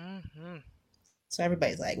 Mm-hmm. So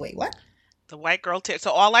everybody's like, wait, what? The white girl tears.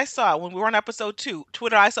 So all I saw when we were on episode 2,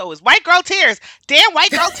 Twitter, I saw was white girl tears. Damn,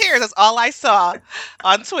 white girl tears. That's all I saw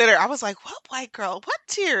on Twitter. I was like, what white girl? What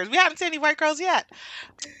tears? We haven't seen any white girls yet.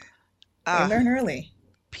 They learn early.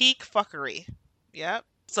 Peak fuckery. Yep.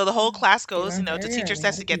 So the whole class goes, the teacher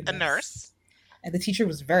says to get the nurse. And the teacher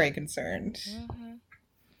was very concerned. Mm-hmm.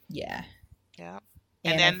 Yeah. Yeah.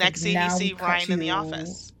 And then next scene, you see Ryan in the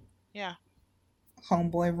office. Yeah.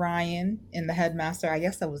 Homeboy Ryan in the headmaster, I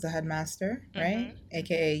guess that was the headmaster, right? Mm-hmm.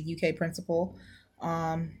 AKA UK principal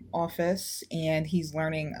office, and he's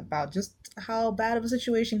learning about just how bad of a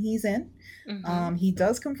situation he's in. Mm-hmm. He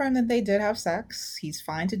does confirm that they did have sex. He's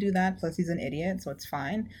fine to do that, plus he's an idiot, so it's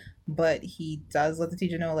fine. But he does let the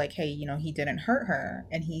teacher know, like, hey, he didn't hurt her.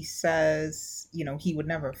 And he says, he would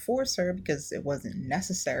never force her because it wasn't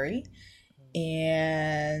necessary.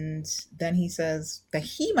 And then he says that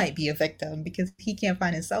he might be a victim because he can't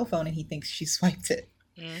find his cell phone and he thinks she swiped it.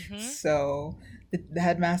 Mm-hmm. So the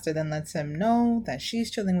headmaster then lets him know that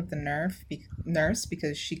she's chilling with the nurse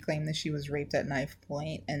because she claimed that she was raped at knife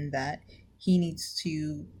point, and that he needs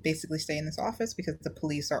to basically stay in this office because the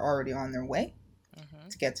police are already on their way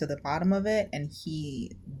to get to the bottom of it, and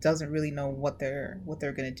he doesn't really know what they're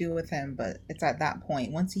going to do with him. But it's at that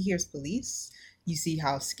point, once he hears police, you see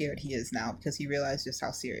how scared he is now because he realized just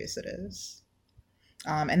how serious it is.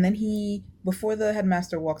 And then before the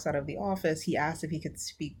headmaster walks out of the office, he asks if he could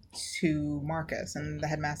speak to Marcus. And the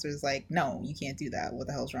headmaster is like, no, you can't do that. What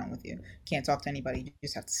the hell's wrong with you? Can't talk to anybody. You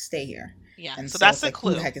just have to stay here. Yeah, and so that's the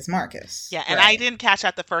clue. Who the heck is Marcus? Yeah, and I didn't catch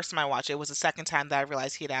that the first time I watched it. It was the second time that I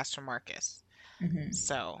realized he had asked for Marcus. Mm-hmm.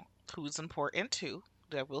 So who's important too?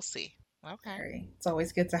 That we'll see. Okay. It's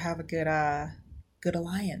always good to have a good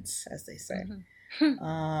alliance, as they say.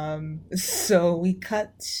 Mm-hmm. So we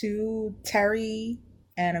cut to Terry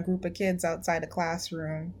and a group of kids outside the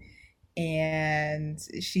classroom, and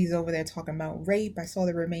she's over there talking about rape. I saw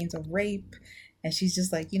the remains of rape, and she's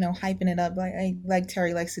just like, hyping it up like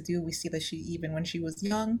Terry likes to do. We see that she, even when she was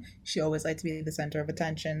young, she always liked to be the center of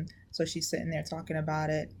attention. So she's sitting there talking about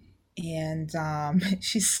it. And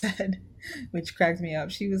she said, which cracked me up,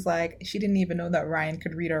 she was like, she didn't even know that Ryan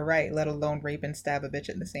could read or write, let alone rape and stab a bitch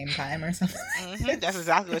at the same time or something. Mm-hmm. That's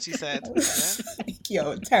exactly what she said. Like,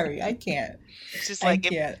 yo, Terry, I can't. She's like,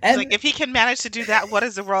 if he can manage to do that, what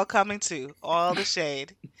is the world coming to? All the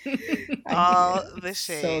shade. All the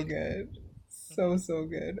shade. So good. So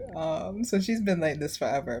good. So she's been like this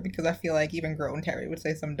forever because I feel like even grown Terry would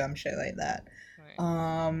say some dumb shit like that.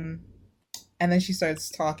 Right. And then she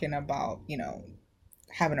starts talking about,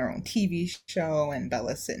 having her own TV show, and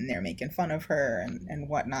Bella's sitting there making fun of her and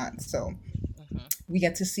whatnot. So we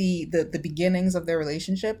get to see the beginnings of their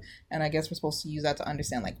relationship, and I guess we're supposed to use that to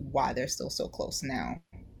understand like why they're still so close now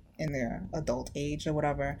in their adult age or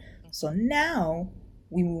whatever. So now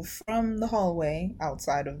we move from the hallway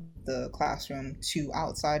outside of the classroom to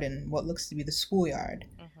outside in what looks to be the schoolyard,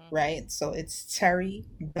 right? So it's Terry,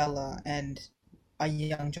 Bella, and a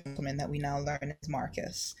young gentleman that we now learn is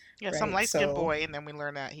Marcus. Yeah, right? Some light-skinned boy, and then we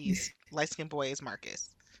learn that he's light-skinned boy is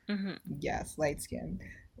Marcus. Mm-hmm. Yes, light-skinned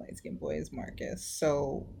boy is Marcus.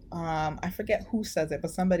 So I forget who says it,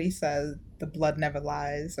 but somebody says the blood never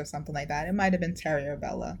lies or something like that. It might have been Terry or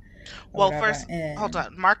Bella. Well, first, hold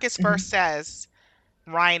on. Marcus first says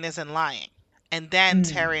Ryan isn't lying, and then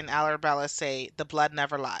Terry and Arabella say the blood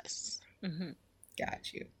never lies. Mm-hmm.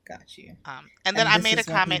 Got you. Got you. And then And I this made a is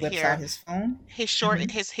when he comment whips out here. his phone.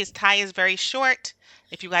 His tie is very short.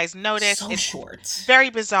 If you guys notice, So it's short. very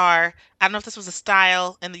bizarre. I don't know if this was a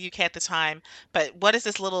style in the UK at the time, but what is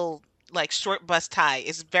this little like short bust tie?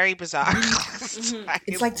 It's very bizarre. This tie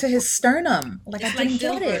It's is- like to his sternum. Like, I It's like didn't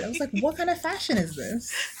get it. Gilbert. I was like, what kind of fashion is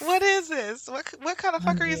this? what is this? What kind of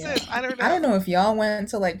fuckery is Yeah. this? I don't know. I don't know if y'all went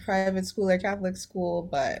to like private school or Catholic school,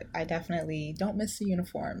 but I definitely don't miss the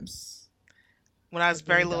uniforms. When I was I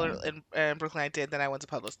very really little in Brooklyn, I did. Then I went to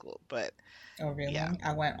public school, but Oh, really? yeah,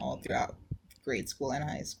 I went all throughout grade school and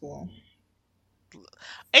high school.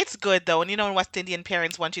 it's good though. And you know, when West Indian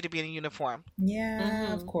parents want you to be in a uniform,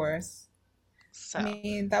 Yeah, of course. so I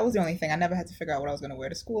mean, that was the only thing. I never had to figure out what I was going to wear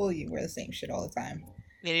to school. You wear the same shit all the time.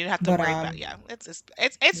 you don't have to But worry about. Yeah,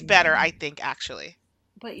 it's better, yeah, I think, actually.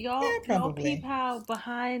 But yeah, y'all peep probably. how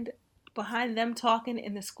behind them talking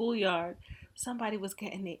in the schoolyard, somebody was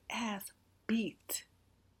getting their ass beat.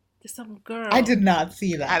 To some girl. I did not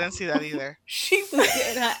see I that. didn't see that either. She was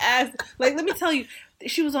getting her ass. Like, let me tell you,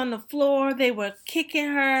 she was on the floor. They were kicking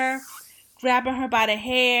her, grabbing her by the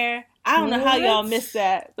hair. I don't know how y'all What? missed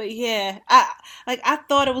that, but yeah, I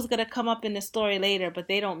thought it was gonna come up in the story later, but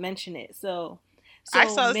they don't mention it. So I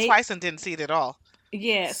saw this may, twice and didn't see it at all.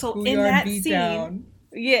 yeah. So in Schoolyard that beat scene, down.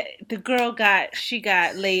 yeah, the girl got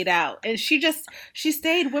laid out, and she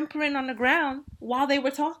stayed whimpering on the ground while they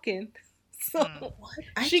were talking. So What?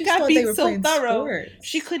 I she just got thought they beat were so playing thorough sports.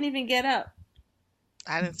 she couldn't even get up.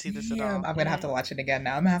 I didn't see this at Damn, all. I'm gonna have to watch it again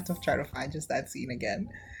now. I'm gonna have to try to find just that scene again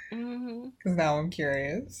Hmm because now I'm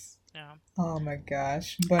curious. Yeah. Oh my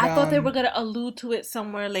gosh! But I thought they were gonna allude to it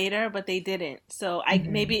somewhere later, but they didn't. So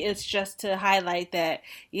maybe it's just to highlight that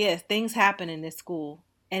yes, things happen in this school.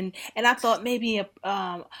 And I thought maybe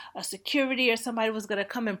a security or somebody was gonna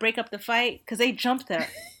come and break up the fight because they jumped her.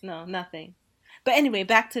 No, nothing. But anyway,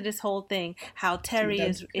 back to this whole thing. How Terry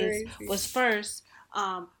That's was first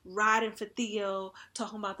riding for Theo,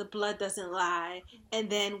 talking about the blood doesn't lie, and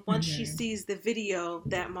then once she sees the video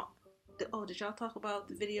that did y'all talk about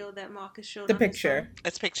the video that Marcus showed? the on his picture. phone?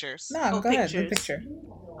 It's pictures. No, Oh, go ahead. The pictures. picture.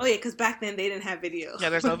 Oh yeah, because back then they didn't have video. Yeah,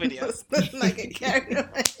 there's no video. Let's not get carried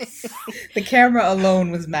away. The camera alone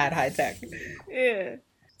was mad high tech. Yeah.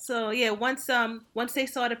 So yeah, once they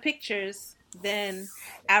saw the pictures, then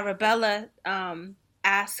Arabella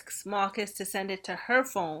asks Marcus to send it to her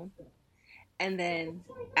phone, and then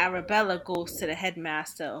Arabella goes to the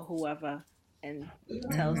headmaster or whoever and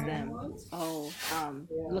tells them, "Oh,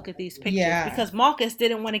 look at these pictures," Yeah. because Marcus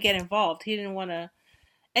didn't want to get involved. He didn't want to.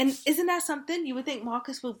 And isn't that something? You would think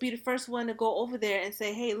Marcus would be the first one to go over there and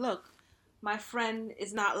say, "Hey, look, my friend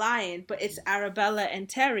is not lying," but it's Arabella and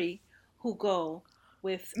Terry who go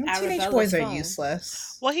with Teenage Arabella's boys phone. are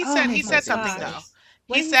useless. Well, he Oh said my something gosh. though.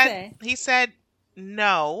 What He did he said say? he said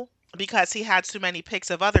no because he had too many pics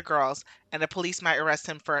of other girls and the police might arrest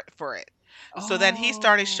him for it. So then he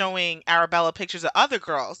started Oh. showing Arabella pictures of other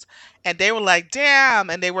girls and they were like, "Damn,"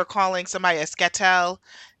 and they were calling somebody a sketel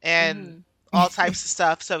and all types of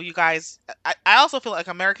stuff. So you guys, I also feel like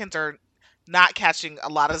Americans are not catching a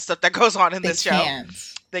lot of the stuff that goes on in They this show. can't.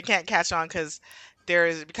 They can't catch on because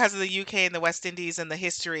because of the UK and the West Indies and the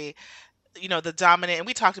history, you know, the dominant, and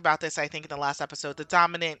we talked about this, I think, in the last episode, the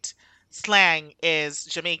dominant slang is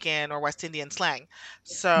Jamaican or West Indian slang.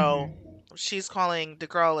 So she's calling the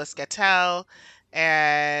girl a sketel,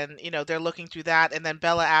 and, you know, they're looking through that. And then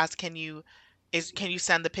Bella asks, can you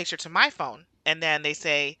send the picture to my phone? And then they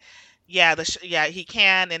say, yeah, he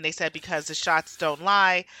can. And they said, because the shots don't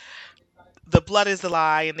lie, the blood is the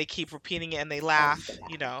lie. And they keep repeating it and they laugh,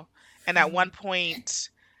 you know. And at one point,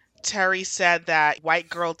 Terry said that white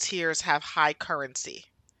girl tears have high currency.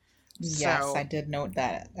 Yes, So, I did note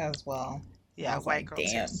that as well. I yeah, was white like, girl damn.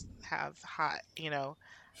 tears have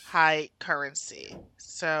high currency.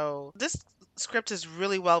 So this script is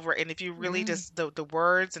really well written. If you really just the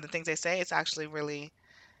words and the things they say, it's actually really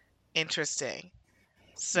interesting.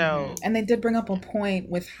 So And they did bring up a point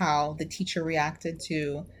with how the teacher reacted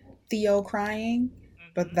to Theo crying,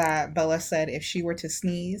 but that Bella said if she were to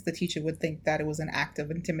sneeze, the teacher would think that it was an act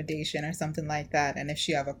of intimidation or something like that. And if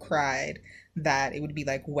she ever cried, that it would be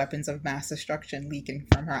like weapons of mass destruction leaking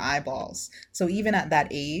from her eyeballs. So even at that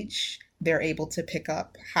age, they're able to pick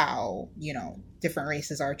up how, you know, different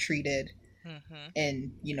races are treated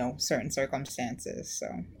in, you know, certain circumstances. So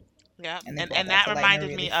yeah, and they and brought that to light in a reminded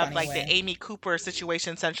really me of funny like way. the Amy Cooper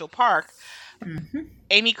situation in Central Park. Mhm.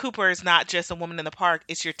 Amy Cooper is not just a woman in the park,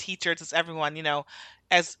 it's your teacher, it's everyone, you know.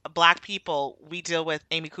 As Black people, we deal with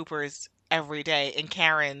Amy Coopers every day and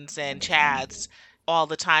Karens and Chads all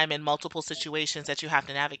the time in multiple situations that you have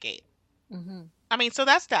to navigate. Mm-hmm. I mean, so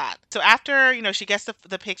that's that. So after, she gets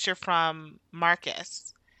the picture from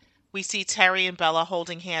Marcus, we see Terry and Bella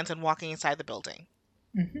holding hands and walking inside the building.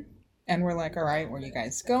 Mm-hmm. And we're like, all right, where are you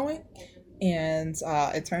guys going? And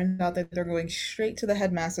it turns out that they're going straight to the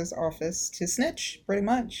headmaster's office to snitch, pretty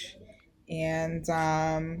much. And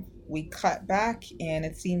we cut back, and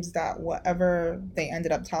it seems that whatever they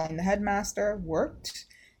ended up telling the headmaster worked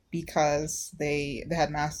because the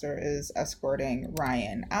headmaster is escorting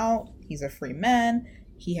Ryan out. He's a free man.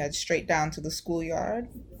 He heads straight down to the schoolyard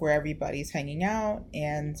where everybody's hanging out,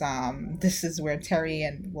 and this is where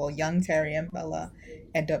young Terry and Bella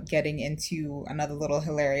end up getting into another little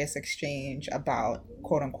hilarious exchange about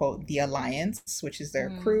quote unquote the Alliance, which is their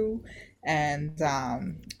crew, and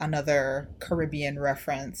another Caribbean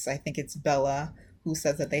reference. I think it's Bella who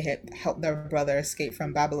says that they had helped their brother escape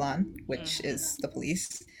from Babylon, which is the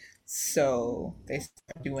police. So they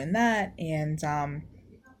start doing that, and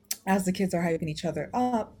as the kids are hyping each other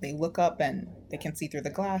up, they look up and they can see through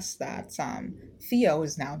the glass that Theo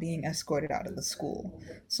is now being escorted out of the school.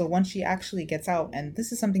 So once she actually gets out, and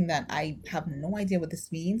this is something that I have no idea what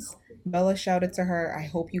this means, Bella shouted to her, "I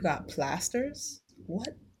hope you got plasters." What?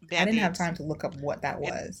 I didn't have Band-aids. time to look up what that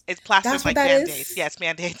was. It's plasters That's what like that band-aids. is? Yes,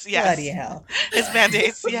 band-aids. Bloody Yes. hell. It's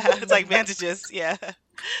band-aids. Yeah, it's like bandages. Yeah.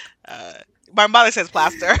 Uh, my mother says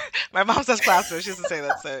plaster. My mom says plaster. She doesn't say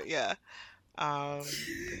that. So yeah. Um,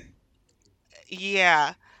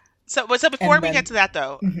 yeah. So before And we get then, to that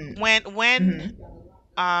though, mhm, when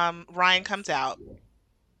mhm, Ryan comes out,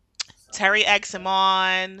 Terry eggs him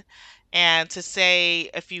on and to say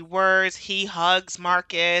a few words. He hugs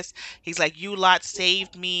Marcus. He's like, "You lot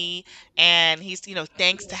saved me." And he's,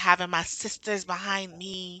 thanks to having my sisters behind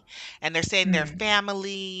me. And they're saying they're mhm.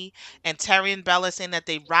 family. And Terry and Bella saying that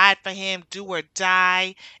they ride for him, do or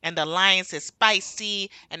die. And the alliance is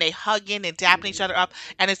spicy. And they hugging and dapping each other up.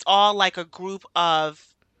 And it's all like a group of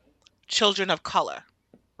children of color,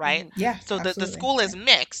 right? Mm-hmm. Yeah, So the absolutely. school Yeah. is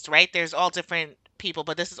mixed, right? There's all different people,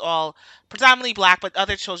 but this is all predominantly black, but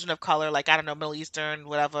other children of color, like I don't know, Middle Eastern,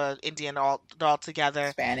 whatever, Indian, all they're all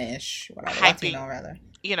together, Spanish, whatever, hyping, Latino rather.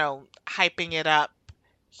 hyping it up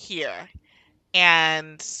here.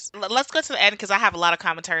 And let's go to the end because I have a lot of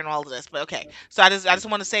commentary on all of this. But okay, so I just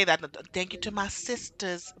want to say that thank you to my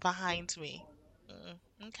sisters behind me.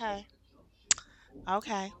 Okay,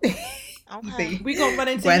 okay, okay. The We gonna run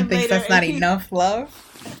into Gwen him thinks later. that's not enough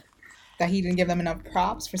love. That he didn't give them enough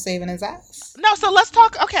props for saving his ass. No, so let's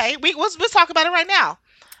talk. Okay, let's talk about it right now.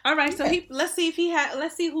 All right, so Yeah. let's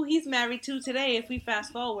see who he's married to today if we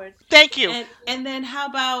fast forward. Thank you. And then how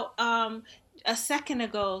about a second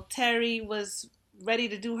ago Terry was ready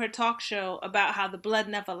to do her talk show about how the blood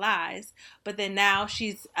never lies, but then now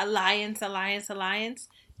she's alliance, alliance, alliance.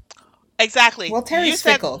 Exactly. Well, You Terry's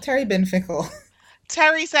said fickle. Terry been fickle.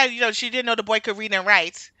 Terry said, she didn't know the boy could read and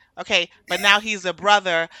write. Okay, but now he's a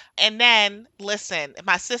brother. And then, listen,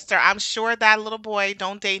 my sister, I'm sure that little boy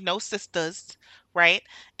don't date no sisters, right?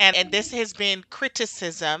 And this has been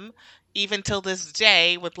criticism even till this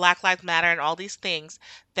day with Black Lives Matter and all these things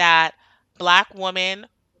that black women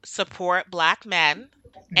support black men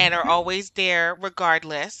and are Hmm. always there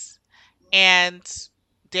regardless, and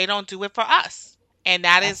they don't do it for us. And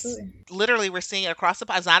that is Absolutely. literally we're seeing it across the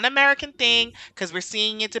It's not an American thing because we're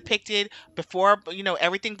seeing it depicted before,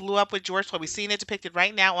 everything blew up with George Floyd. We're seeing it depicted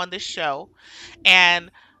right now on this show.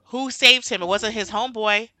 And who saved him? It wasn't his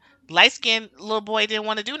homeboy. Light skinned little boy didn't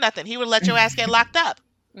want to do nothing. He would let your ass get locked up.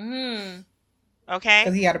 Mm. Okay?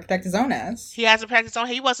 Because he got to protect his own ass. He has to practice on.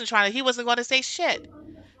 He wasn't going to say shit.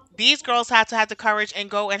 These girls had to have the courage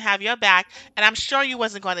and go and have your back. And I'm sure you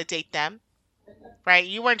wasn't going to date them. Right?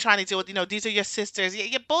 You weren't trying to deal with, these are your sisters.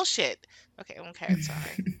 Yeah, bullshit. Okay,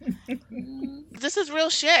 sorry. This is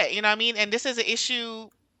real shit, you know what I mean? And this is an issue.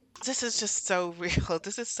 This is just so real.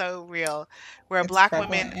 This is so real. Where It's black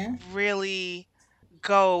women prevalent, yeah. really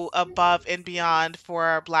go above and beyond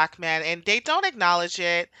for black men and they don't acknowledge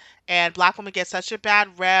it. And black women get such a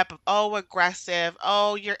bad rep of, oh, aggressive,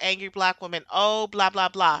 oh, you're angry black woman, oh, blah, blah,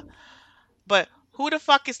 blah. But who the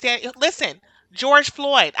fuck is standing? Listen, George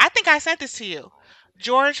Floyd. I think I sent this to you.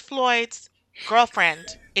 George Floyd's girlfriend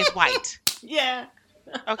is white. Yeah.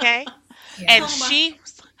 Okay? Yeah. And So she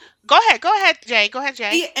Go ahead, Jay. Go ahead,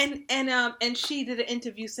 Jay. and she did an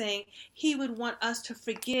interview saying he would want us to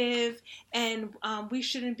forgive, and we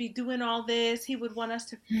shouldn't be doing all this. He would want us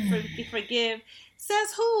to forgive.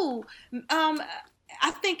 Says who?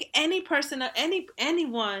 I think any person,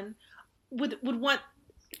 anyone would want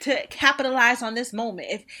to capitalize on this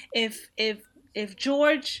moment. If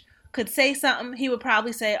George could say something, he would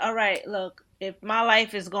probably say, "All right, look, if my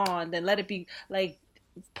life is gone, then let it be like."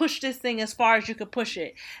 push this thing as far as you could push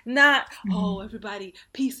it. Not, Mm-hmm. everybody,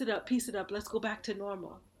 piece it up, let's go back to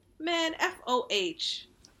normal. Man, FOH.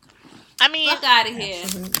 I mean, Fuck out of here.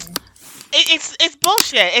 Absolutely. it's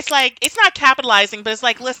bullshit. It's like, it's not capitalizing, but it's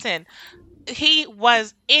like, listen, he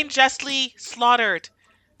was unjustly slaughtered,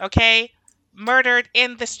 okay? Murdered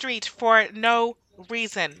in the street for no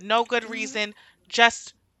reason, no good reason,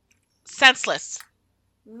 just senseless.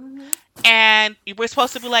 Mm-hmm. And we're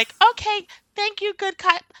supposed to be like, okay, thank you, good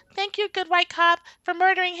cop, thank you, good white cop, for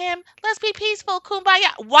murdering him. Let's be peaceful,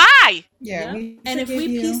 kumbaya. Why? Yeah, Yep. we And if forgive we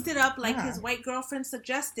you. pieced it up like Yeah. his white girlfriend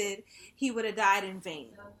suggested, he would have died in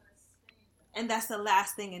vain. And that's the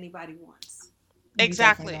last thing anybody wants. We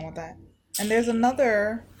Exactly. definitely don't want that. And there's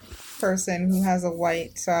another person who has a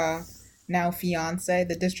white now fiance,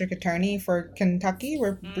 the district attorney for Kentucky,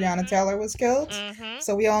 where Breonna Taylor was killed. Mm-hmm.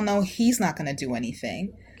 So we all know he's not going to do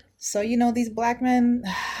anything. So, you know, these black men,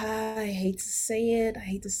 I hate to say it.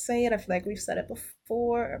 I feel like we've said it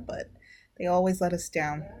before, but they always let us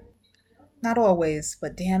down. Not always,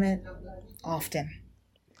 but damn it, often.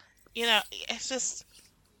 You know, it's just,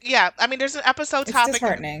 yeah. I mean, there's an episode It's topic.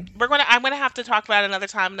 disheartening. I'm gonna have to talk about it another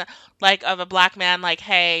time, like, of a black man, like,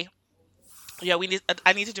 hey, yeah,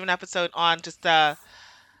 I need to do an episode on just the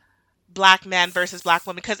black man versus black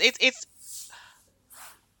woman, because it's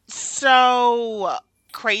so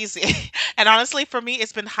crazy. And honestly, for me,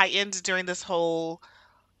 it's been heightened during this whole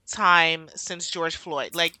time since George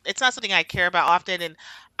Floyd. Like, it's not something I care about often, and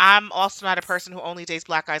I'm also not a person who only dates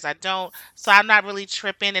black guys. I don't, so I'm not really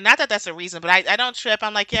tripping. And not that that's a reason, but I don't trip.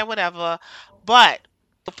 I'm like, yeah, whatever. But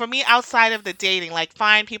for me, outside of the dating, like,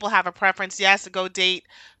 fine, people have a preference. Yes, go date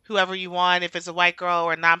whoever you want, if it's a white girl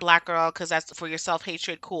or a non-black girl, because that's for your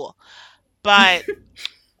self-hatred, cool. But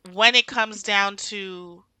when it comes down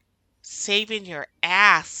to saving your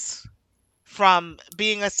ass from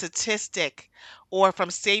being a statistic, or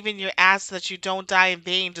from saving your ass so that you don't die in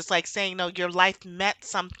vain, just like saying, no, your life meant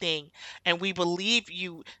something and we believe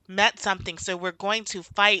you meant something, so we're going to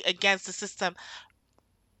fight against the system.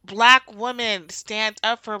 Black women stand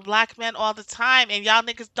up for black men all the time, and y'all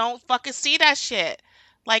niggas don't fucking see that shit.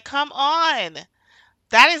 Like, come on.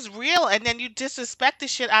 That is real. And then you disrespect the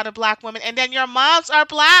shit out of black women, and then your moms are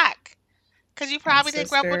black. Because you And probably didn't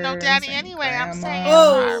grow up with no sisters daddy and anyway. I'm saying, grandmas.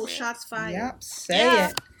 Oh, sorry. shots fired. Yep, say Yeah.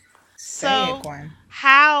 it. Say So, it, Gwen.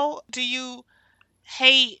 how do you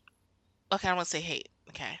hate? Okay, I don't want to say hate.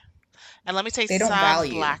 Okay, and let me say They don't some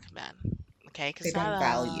value. black men. Okay, because They don't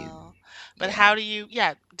value. But Yeah. how do you,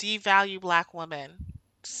 devalue black women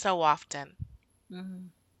so often? Mm-hmm.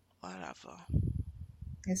 Whatever.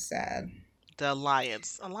 It's sad. The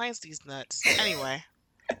alliance, these nuts. Anyway,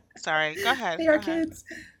 sorry. Go ahead. They are Go ahead. kids.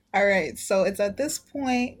 All right, so it's at this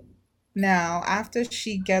point now, after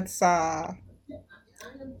she gets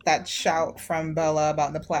that shout from Bella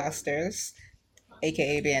about the plasters,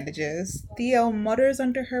 aka bandages, Theo mutters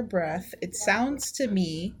under her breath. It sounds to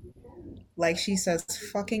me like she says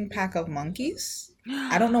fucking pack of monkeys.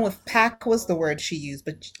 I don't know if pack was the word she used,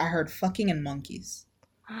 but I heard fucking and monkeys.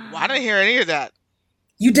 Well, I didn't hear any of that.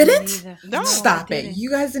 You didn't? No. Stop I it. didn't.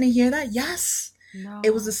 You guys didn't hear that? Yes. No.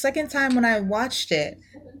 It was the second time when I watched it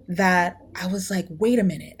that I was like, wait a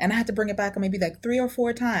minute. And I had to bring it back maybe like 3 or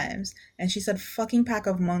 4 times. And she said fucking pack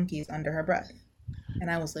of monkeys under her breath.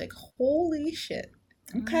 And I was like, holy shit.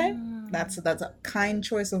 Okay. That's a kind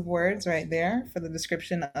choice of words right there for the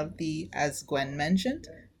description of the, as Gwen mentioned,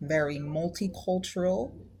 very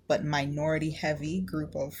multicultural but minority heavy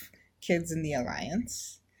group of kids in the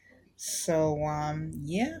Alliance. So,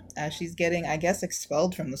 yeah, she's getting, I guess,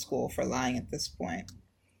 expelled from the school for lying at this point.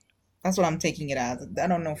 That's what I'm taking it as. I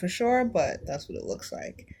don't know for sure, but that's what it looks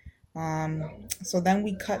like. So then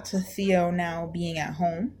we cut to Theo now being at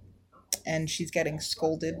home, and she's getting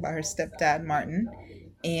scolded by her stepdad, Martin.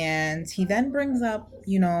 And he then brings up,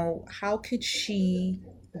 you know, how could she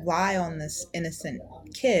lie on this innocent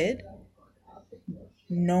kid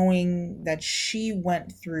knowing that she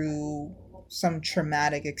went through some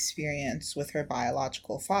traumatic experience with her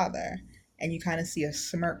biological father? And you kind of see a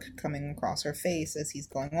smirk coming across her face as he's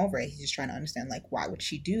going over it. He's just trying to understand, like, why would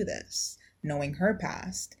she do this, knowing her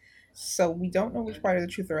past? So we don't know which part of the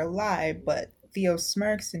truth or a lie, but Theo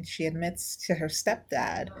smirks and she admits to her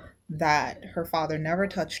stepdad that her father never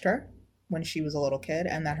touched her when she was a little kid,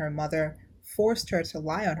 and that her mother forced her to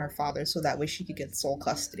lie on her father so that way she could get sole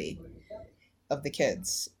custody of the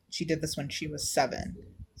kids. She did this when she was 7.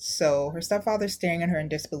 So her stepfather's staring at her in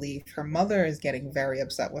disbelief. Her mother is getting very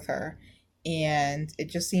upset with her. And it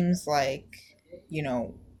just seems like, you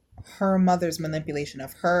know, her mother's manipulation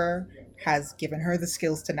of her has given her the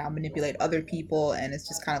skills to now manipulate other people, and it's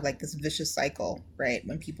just kind of like this vicious cycle, right?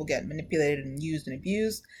 When people get manipulated and used and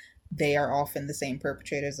abused, they are often the same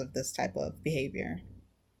perpetrators of this type of behavior.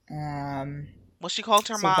 Um, Well, she called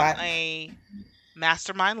her so mom that, a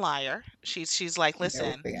mastermind liar. She's like, yeah,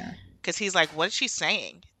 listen, yeah, because he's like, what is she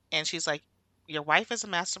saying? And she's like, your wife is a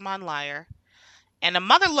mastermind liar. And the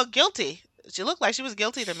mother looked guilty. She looked like she was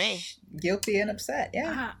guilty to me. guilty and upset,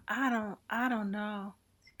 yeah, I don't know.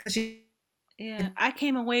 because she Yeah, I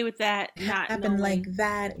came away with that not happened like knowing.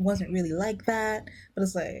 that. It wasn't really like that, but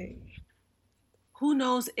it's like, Who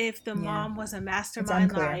knows if the yeah, mom was a it's mastermind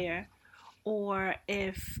unclear. liar, or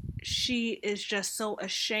if she is just so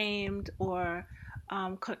ashamed, or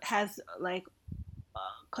has like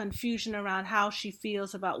confusion around how she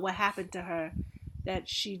feels about what happened to her, that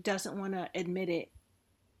she doesn't want to admit it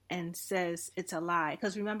and says it's a lie.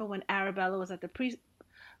 Because remember when Arabella was at the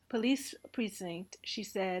police precinct, she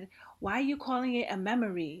said, "Why are you calling it a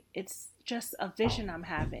memory? It's just a vision I'm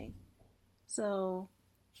having." So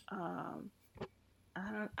um,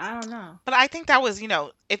 I don't know. But I think that was,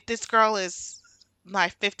 if this girl is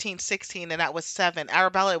like 15, 16, and that was 7,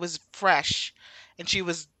 Arabella, it was fresh and she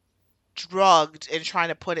was drugged and trying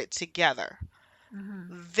to put it together.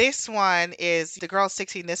 Mm-hmm. This one is the girl's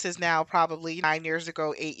 16. This is now probably 9 years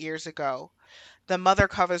ago, 8 years ago. The mother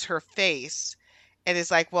covers her face and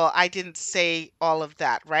is like, well, I didn't say all of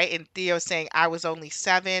that, right? And Theo's saying, I was only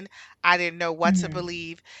 7. I didn't know what to Mm-hmm.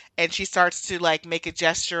 believe. And she starts to like make a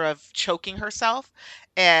gesture of choking herself.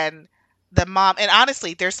 And the mom, and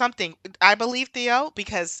honestly, there's something, I believe Theo,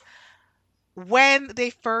 because when they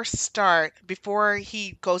first start, before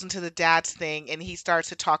he goes into the dad's thing and he starts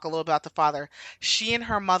to talk a little about the father, she and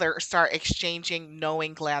her mother start exchanging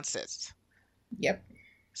knowing glances. Yep,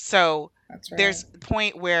 So that's right. there's a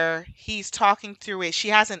point where he's talking through it. She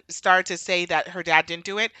hasn't started to say that her dad didn't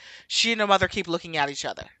do it. She and her mother keep looking at each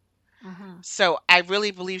other. Mm-hmm. So I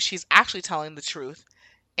really believe she's actually telling the truth.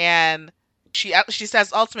 And she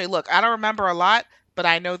says ultimately, look, I don't remember a lot, but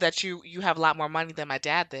I know that you have a lot more money than my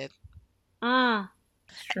dad did. Mm.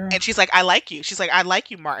 It's true. And she's like, I like you. She's like, I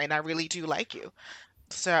like you, Martin. I really do like you.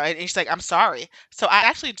 So, and she's like, I'm sorry. So I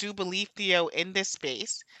actually do believe Theo in this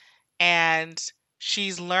space. And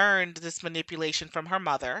she's learned this manipulation from her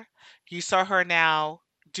mother. You saw her now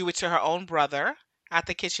do it to her own brother at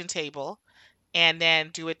the kitchen table, and then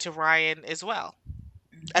do it to Ryan as well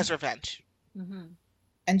as Mhm. revenge. Mm-hmm.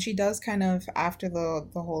 And she does kind of, after the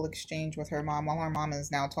whole exchange with her mom, while her mom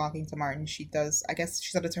is now talking to Martin, she does, I guess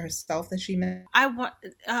she said it to herself that she meant. I want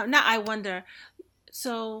Not I wonder.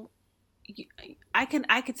 So I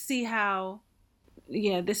could see how,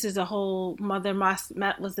 yeah, this is a whole was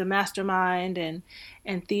the mastermind,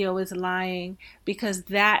 and Theo is lying, because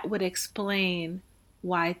that would explain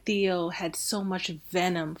why Theo had so much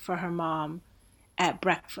venom for her mom at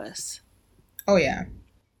breakfast. Oh, yeah.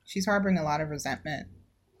 She's harboring a lot of resentment.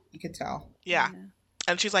 You could tell. Yeah. Yeah.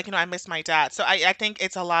 And she's like, I miss my dad. So I think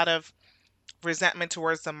it's a lot of resentment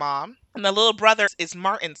towards the mom. And the little brother is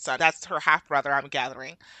Martin's son. That's her half brother, I'm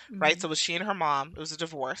gathering. Right? Mm-hmm. So it was she and her mom. It was a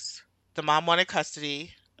divorce. The mom wanted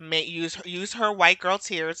custody, use her white girl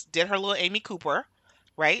tears, did her little Amy Cooper,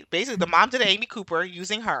 right? Basically, the mom did Amy Cooper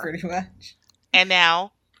using her, Pretty much. and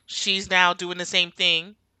now she's now doing the same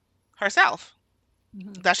thing herself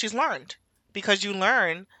Mm-hmm. that she's learned, because you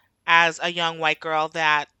learn as a young white girl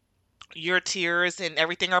that your tears and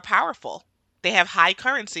everything are powerful. They have high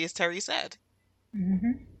currency, as Terry said.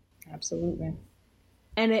 Hmm. Absolutely.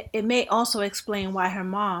 And it may also explain why her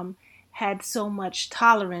mom had so much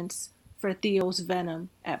tolerance for Theo's venom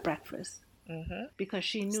at breakfast, Hmm. because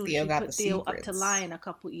she knew Theo she got the put Theo up to secrets. lying a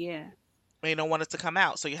couple. Yeah. They don't want it to come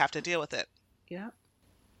out, so you have to deal with it, Yeah.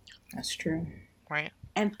 That's true. right?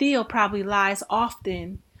 And Theo probably lies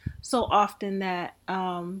often, so often that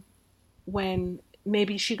when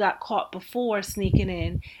maybe she got caught before sneaking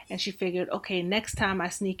in, and she figured, okay, next time I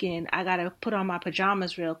sneak in, I gotta put on my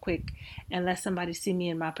pajamas real quick and let somebody see me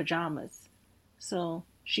in my pajamas. So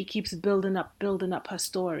she keeps building up her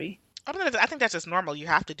story. I think that's just normal. You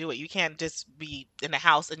have to do it. You can't just be in the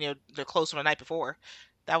house and the clothes from the night before.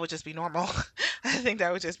 That would just be normal. I think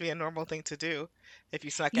that would just be a normal thing to do. If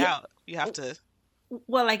you snuck Yeah. out, you have to.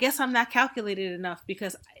 Well, I guess I'm not calculated enough,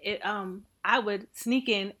 because I would sneak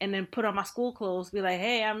in and then put on my school clothes, be like,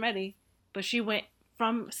 "Hey, I'm ready." But she went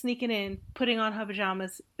from sneaking in, putting on her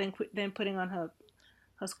pajamas, then putting on her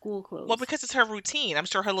school Well, clothes. because it's her routine. I'm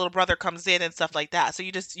sure her little brother comes in and stuff like that. So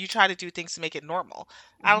you try to do things to make it normal.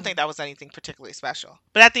 I don't think Mm-hmm. that was anything particularly special.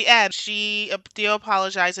 But at the end, Theo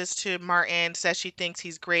apologizes to Martin, says she thinks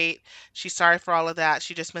he's great. She's sorry for all of that.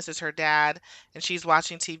 She just misses her dad, and she's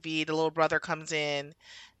watching TV. The little brother comes in,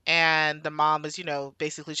 and the mom is,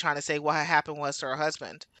 basically trying to say what had happened was to her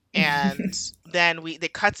husband. And then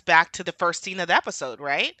it cuts back to the first scene of the episode,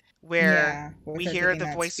 right? Where Yeah, with we her hear giving the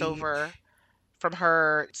that voiceover speech. from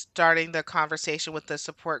her starting the conversation with the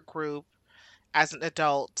support group as an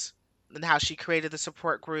adult, and how she created the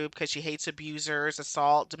support group because she hates abusers,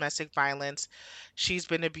 assault, domestic violence. She's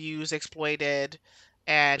been abused, exploited,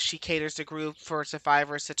 and she caters the group for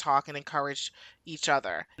survivors to talk and encourage each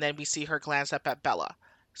other. And then we see her glance up at Bella.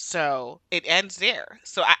 So it ends there.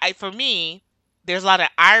 So for me, there's a lot of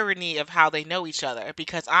irony of how they know each other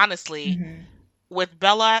because honestly, Hmm. with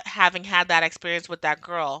Bella having had that experience with that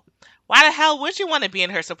girl, why the hell would you want to be in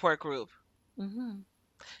her support group? Mm-hmm.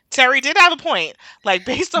 Terry did have a point. Like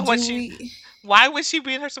based on Do we why would she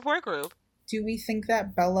be in her support group? do we think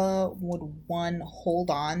that Bella would one hold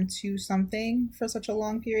on to something for such a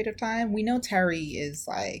long period of time? We know Terry is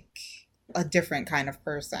like a different kind of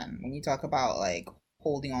person when you talk about like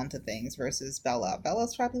holding on to things versus Bella.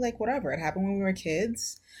 Bella's probably like whatever. It happened when we were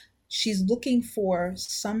kids. She's looking for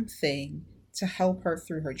something to help her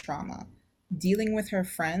through her trauma. Dealing with her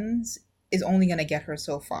friends is only going to get her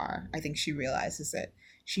so far. I think she realizes it.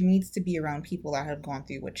 She needs to be around people that have gone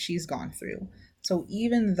through what she's gone through. So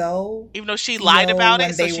Even though she lied Theo, about it,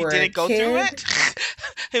 when so they she were a didn't go through kid, it.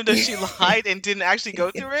 Even though she lied and didn't actually go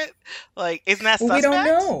through it, like isn't that well, we don't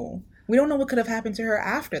suspect? know. We don't know what could have happened to her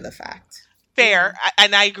after the fact. Yeah. Fair,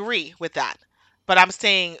 and I agree with that. But I'm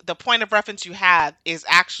saying the point of reference you have is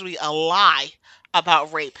actually a lie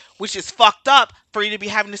about rape, which is fucked up for you to be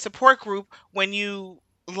having a support group when you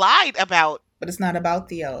lied about. But it's not about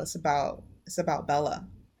Theo. It's about Bella,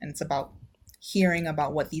 and it's about hearing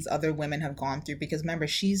about what these other women have gone through. Because remember,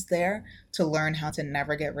 she's there to learn how to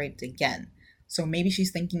never get raped again. So maybe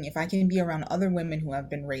she's thinking, if I can be around other women who have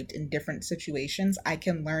been raped in different situations, I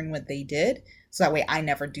can learn what they did. So that way I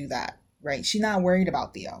never do that, right? She's not worried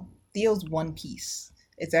about Theo. Theo's one piece.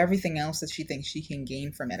 It's everything else that she thinks she can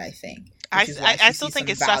gain from it, I think, which is why I she still sees think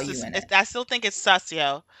some it's sus. value in it. I still think it's sus,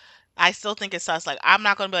 yo. I still think it's sus. Like I'm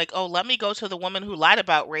not gonna be like, oh, let me go to the woman who lied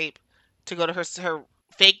about rape to go to her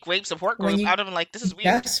fake rape support When group. you're I'd have been like, this is weird.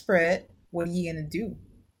 desperate, what are you going to do?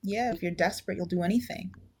 Yeah, if you're desperate, you'll do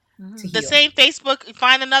anything to Mm-hmm. The heal. same Facebook,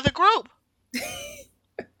 find another group.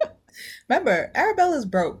 Remember, Arabella's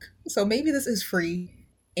broke, so maybe this is free.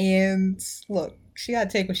 And look, she got to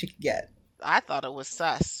take what she could get. I thought it was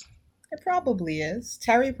sus. It probably is.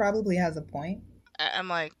 Terry probably has a point. I'm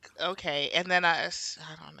like, okay. And then I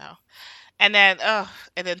don't know. And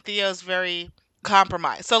then Theo's very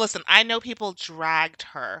compromised. So listen, I know people dragged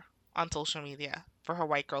her on social media for her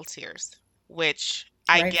white girl tears, which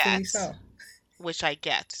I Rightfully get, so. which I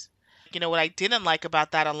get. What I didn't like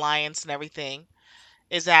about that alliance and everything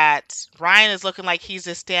is that Ryan is looking like he's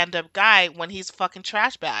a stand-up guy when he's a fucking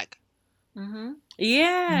trash bag. Mm-hmm.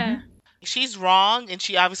 Yeah. Hmm. She's wrong, and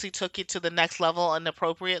she obviously took it to the next level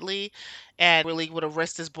inappropriately and really would have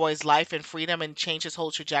risked this boy's life and freedom and changed his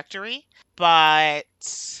whole trajectory. But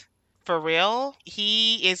for real,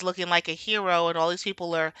 he is looking like a hero, and all these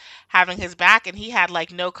people are having his back, and he had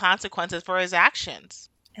like no consequences for his actions.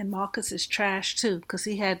 And Marcus is trash too, because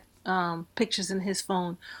he had pictures in his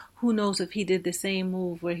phone. Who knows if he did the same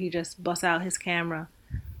move where he just busts out his camera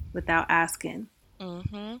without asking.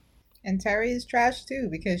 Hmm. And Terry is trash too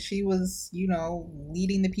because she was,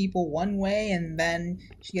 leading the people one way and then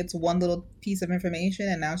she gets one little piece of information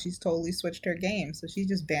and now she's totally switched her game. So she's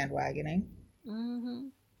just bandwagoning. Mm-hmm.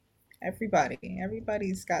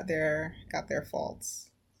 Everybody's got their faults.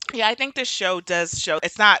 Yeah, I think this show does show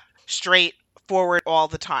it's not straightforward all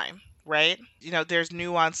the time, right? There's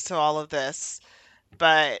nuance to all of this.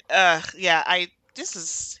 But yeah, I this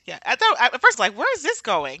is yeah. I thought at first like where is this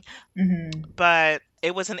going? Hmm. But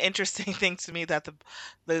it was an interesting thing to me that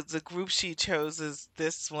the group she chose is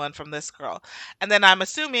this one from this girl, and then I'm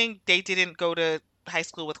assuming they didn't go to high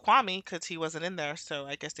school with Kwame because he wasn't in there, so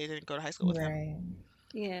I guess they didn't go to high school with him. Right.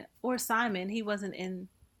 Yeah. Or Simon, he wasn't in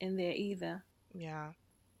there either. Yeah.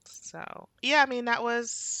 So yeah, I mean that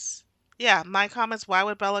was yeah my comments. Why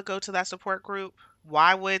would Bella go to that support group?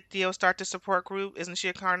 Why would Theo start the support group? Isn't she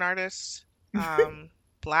a con artist? Um,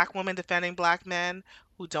 Black woman defending black men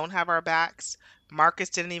who don't have our backs. Marcus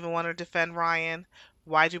didn't even want to defend Ryan.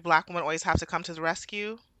 Why do black women always have to come to the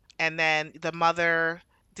rescue? And then the mother,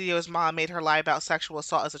 Theo's mom, made her lie about sexual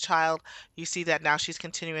assault as a child. You see that now she's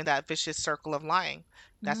continuing that vicious circle of lying.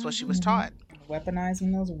 That's what she was Mm-hmm. Hmm. taught.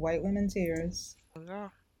 Weaponizing those white women tears. Yeah.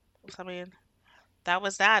 I mean, that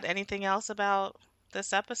was that. Anything else about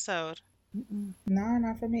this episode? Mm-mm. No,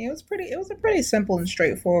 not for me. It was a pretty simple and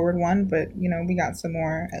straightforward one, but we got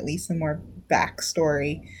at least some more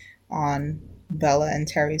backstory on Bella and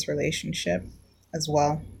Terry's relationship as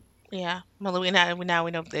well. Yeah. Well, now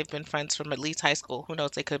we know they've been friends from at least high school. Who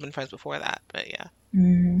knows? They could have been friends before that. But yeah.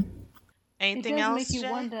 Mm. It Anything does make else, you Jay?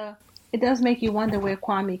 wonder. It does make you wonder where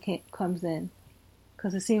comes in,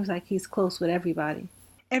 because it seems like he's close with everybody,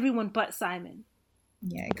 everyone but Simon.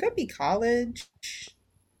 Yeah, it could be college.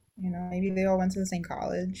 Maybe they all went to the same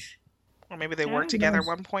college. Or maybe they I worked don't Who know. together at knows?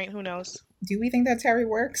 one point. Who knows? Do we think that Terry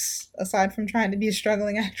works aside from trying to be a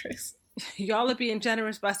struggling actress? Y'all are being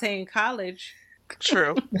generous by saying college.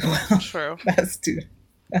 True. Well, True. that's too.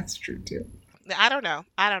 That's true too. I don't know.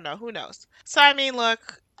 I don't know. Who knows? So, I mean,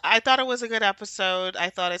 look, I thought it was a good episode. I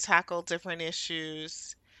thought it tackled different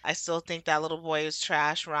issues. I still think that little boy is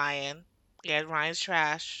trash, Ryan. Yeah, Ryan's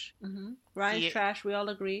trash. Ryan's The trash. We all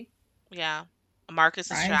agree. Yeah. Marcus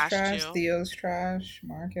is Ryan's trash trash. too. Theo's trash.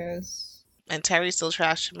 Marcus. And Terry's still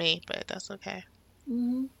trash to me, but that's okay.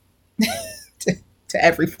 Mm-hmm. to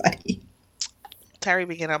everybody. Terry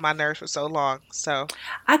been getting on my nerves for so long. So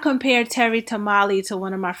I compared Terry to Molly to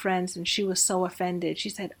one of my friends, and she was so offended. She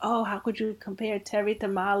said, "Oh, how could you compare Terry to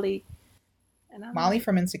Molly?" And I'm Molly like,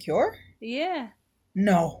 from Insecure? "Yeah."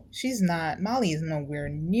 No, she's not. Molly is nowhere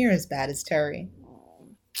near as bad as Terry.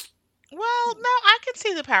 well, no, I can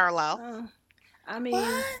see the parallel. I mean,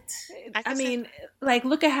 What? I I can see mean, like,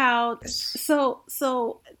 look at how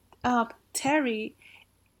Terry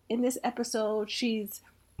in this episode, she's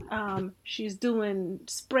doing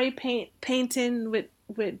spray painting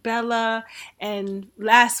with Bella, and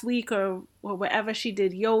last week or whatever she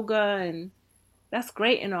did yoga, and that's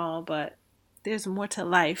great and all, but there's more to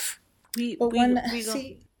life. But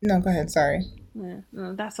no, go ahead. Sorry. Yeah,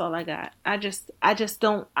 no, that's all I got. I just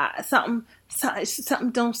don't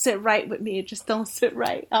something don't sit right with me. It just don't sit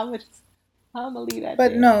right. I'm gonna leave that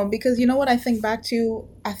But there. no, because you know what I think back to?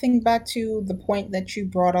 I think back to the point that you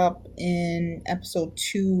brought up in episode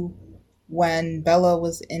 2 when Bella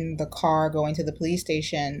was in the car going to the police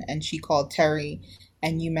station and she called Terry,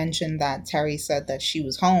 and you mentioned that Terry said that she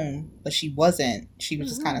was home, but she wasn't. She was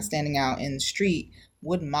just kind of Mm-hmm. standing out in the street.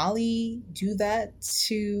 Would Molly do that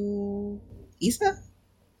to Issa?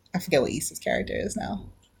 I forget what Issa's character is now.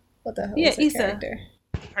 What the hell Yeah, is her Issa. character?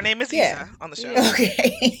 her name is Yeah. Issa on the show. Yeah.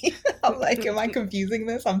 Okay. I'm like, am I confusing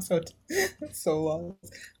this? I'm so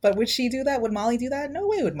lost. But would she do that? Would Molly do that? No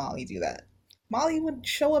way would Molly do that. Molly would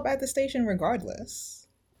show up at the station regardless.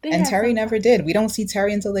 They And had Terry some. never did. We don't see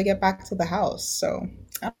Terry until they get back to the house. So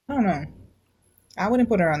I don't know. I wouldn't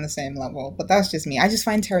put her on the same level, but that's just me. I just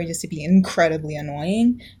find Terry just to be incredibly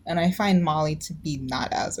annoying, and I find Molly to be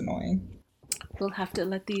not as annoying. We'll have to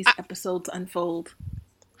let these I, episodes unfold.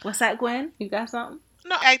 What's that, Gwen? You got something?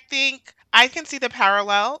 no, I think I can see the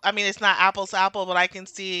parallel. I mean, it's not apples to apple, but I can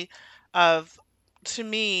see of to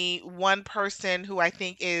me one person who I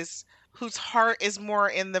think is whose heart is more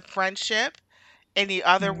in the friendship and the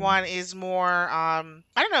other Mm. one is more I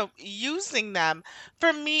don't know, using them.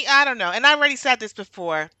 For me, I don't know. And I already said this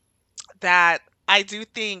before that I do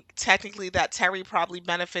think technically that Terry probably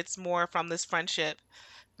benefits more from this friendship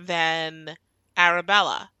than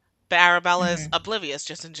Arabella. But Arabella is Mm-hmm. oblivious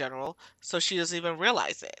just in general, so she doesn't even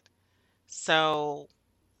realize it. So,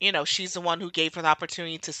 she's the one who gave her the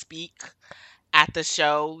opportunity to speak at the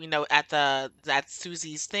show, at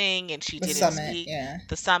Susie's thing, and she The didn't summit, speak. yeah.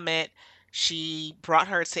 The summit. She brought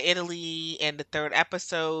her to Italy in the third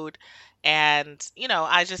episode, and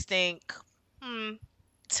I just think, hmm, And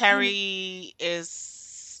Terry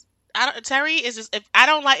is. I don't. Terry is just. If I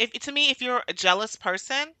don't like. If to me, if you're a jealous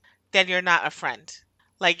person, then you're not a friend.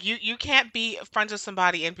 Like you can't be friends with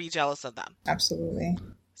somebody and be jealous of them. Absolutely.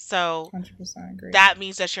 So 100% agree. that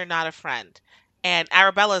means that you're not a friend. And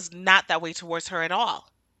Arabella's not that way towards her at all.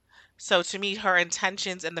 So to me, her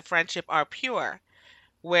intentions in the friendship are pure,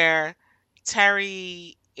 where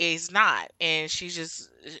Terry is not, and she's just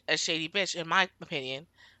a shady bitch, in my opinion.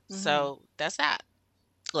 mm-hmm. So that's that.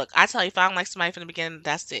 Look, I tell you, if I don't like somebody from the beginning,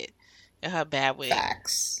 that's it. In her bad way.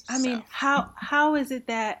 Facts. I So mean, how is it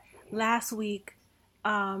that last week,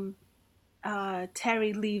 um,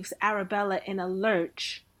 Terry leaves Arabella in a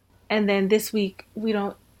lurch, and then this week we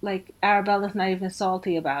don't like Arabella's not even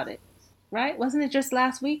salty about it, right? Wasn't it just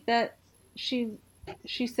last week that she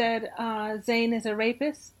she said Zayn is a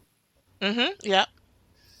rapist, Yep.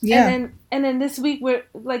 Yeah. and then this week we're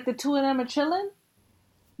like the two of them are chilling.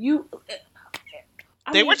 You,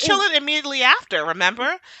 I They mean, were chilling immediately after,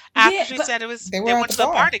 remember? After yeah, she but said They were they at went the to the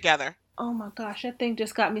bar bar. together. oh my gosh, that thing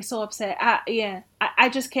just got me so upset. I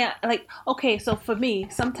just can't, like, okay, so for me,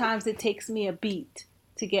 sometimes it takes me a beat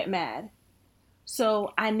to get mad.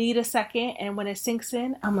 So I need a second, and when it sinks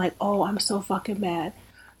in, I'm like, oh, I'm so fucking mad.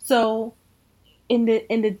 So in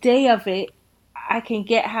the day of it, I can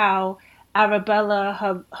get how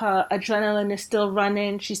Arabella, her adrenaline is still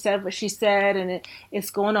running. She said what she said, and it's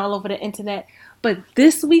going all over the internet. But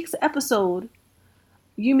this week's episode,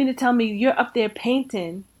 you mean to tell me you're up there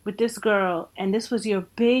painting with this girl, and this was a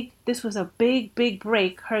big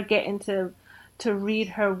break, her getting to read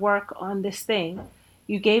her work on this thing.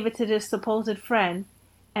 You gave it to this supposed friend,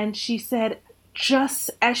 and she said just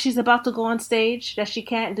as she's about to go on stage that she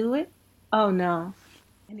can't do it? Oh no.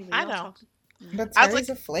 I know. But Terry's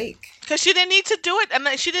a flake. Because she didn't need to do it, and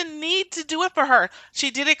she didn't need to do it for her.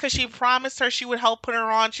 She did it because she promised her she would help put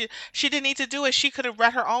her on. She didn't need to do it. She could have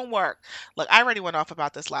read her own work. Look, I already went off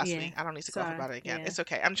about this last week. I don't need to go off about it again. Yeah. It's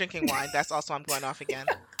okay. I'm drinking wine. That's also I'm going off again.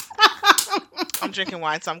 I'm drinking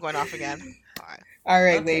wine, so I'm going off again. All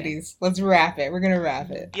right, ladies, let's wrap it. We're gonna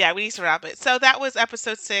wrap it. Yeah, we need to wrap it. So that was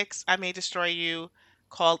episode 6. I May Destroy You,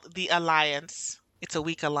 called The Alliance. It's a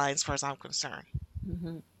weak alliance, as far as I'm concerned.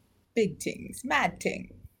 Mm-hmm. Big tings, mad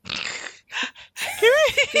ting.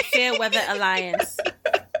 The Fairweather Alliance.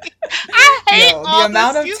 I hate the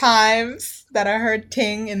amount of times that I heard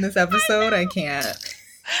ting in this episode, I can't.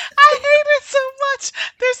 I hate it so much.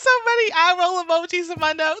 There's so many eye roll emojis in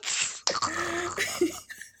my notes.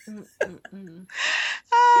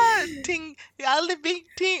 Ting, y'all the big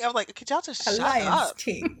ting. I'm like, could y'all just shut up?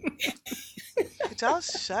 Ting. Could y'all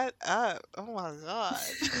shut up? Oh my god.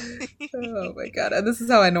 Oh my god. And this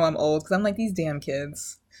is how I know I'm old, because I'm like, these damn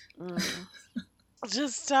kids.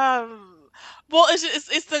 Just well,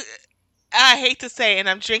 it's the, I hate to say it, and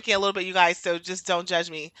I'm drinking a little bit, you guys, so just don't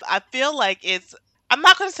judge me. I feel like I'm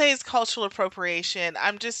not going to say it's cultural appropriation.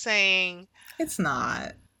 I'm just saying it's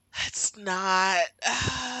not. It's not.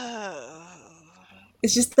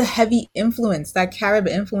 It's just the heavy influence. That Carib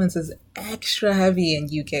influence is extra heavy in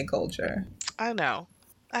UK culture. I know.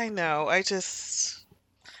 It's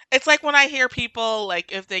like when I hear people,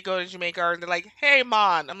 like, if they go to Jamaica and they're like, hey,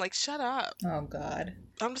 Mon. I'm like, shut up. Oh, God.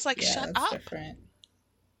 I'm just like, shut up. Different.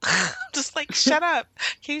 I'm just like, shut up.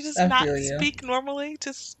 Can you just not speak normally?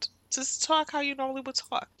 Just talk how you normally would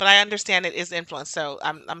talk. But I understand it is influence, so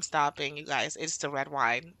I'm stopping, you guys. It's the red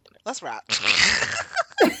wine. Let's wrap.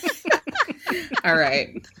 All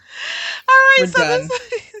right. We're so done.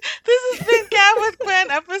 This has been Gab with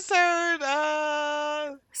Gwen, episode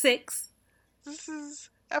 6. This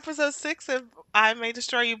is episode 6 of I May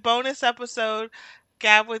Destroy You bonus episode.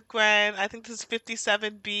 Gab with Gwen. I think this is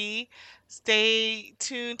 57B. Stay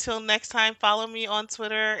tuned till next time. Follow me on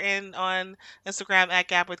Twitter and on Instagram at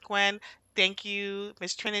Gab with Gwen. Thank you,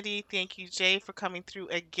 Miss Trinity. Thank you, Jay, for coming through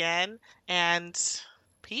again. And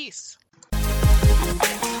peace.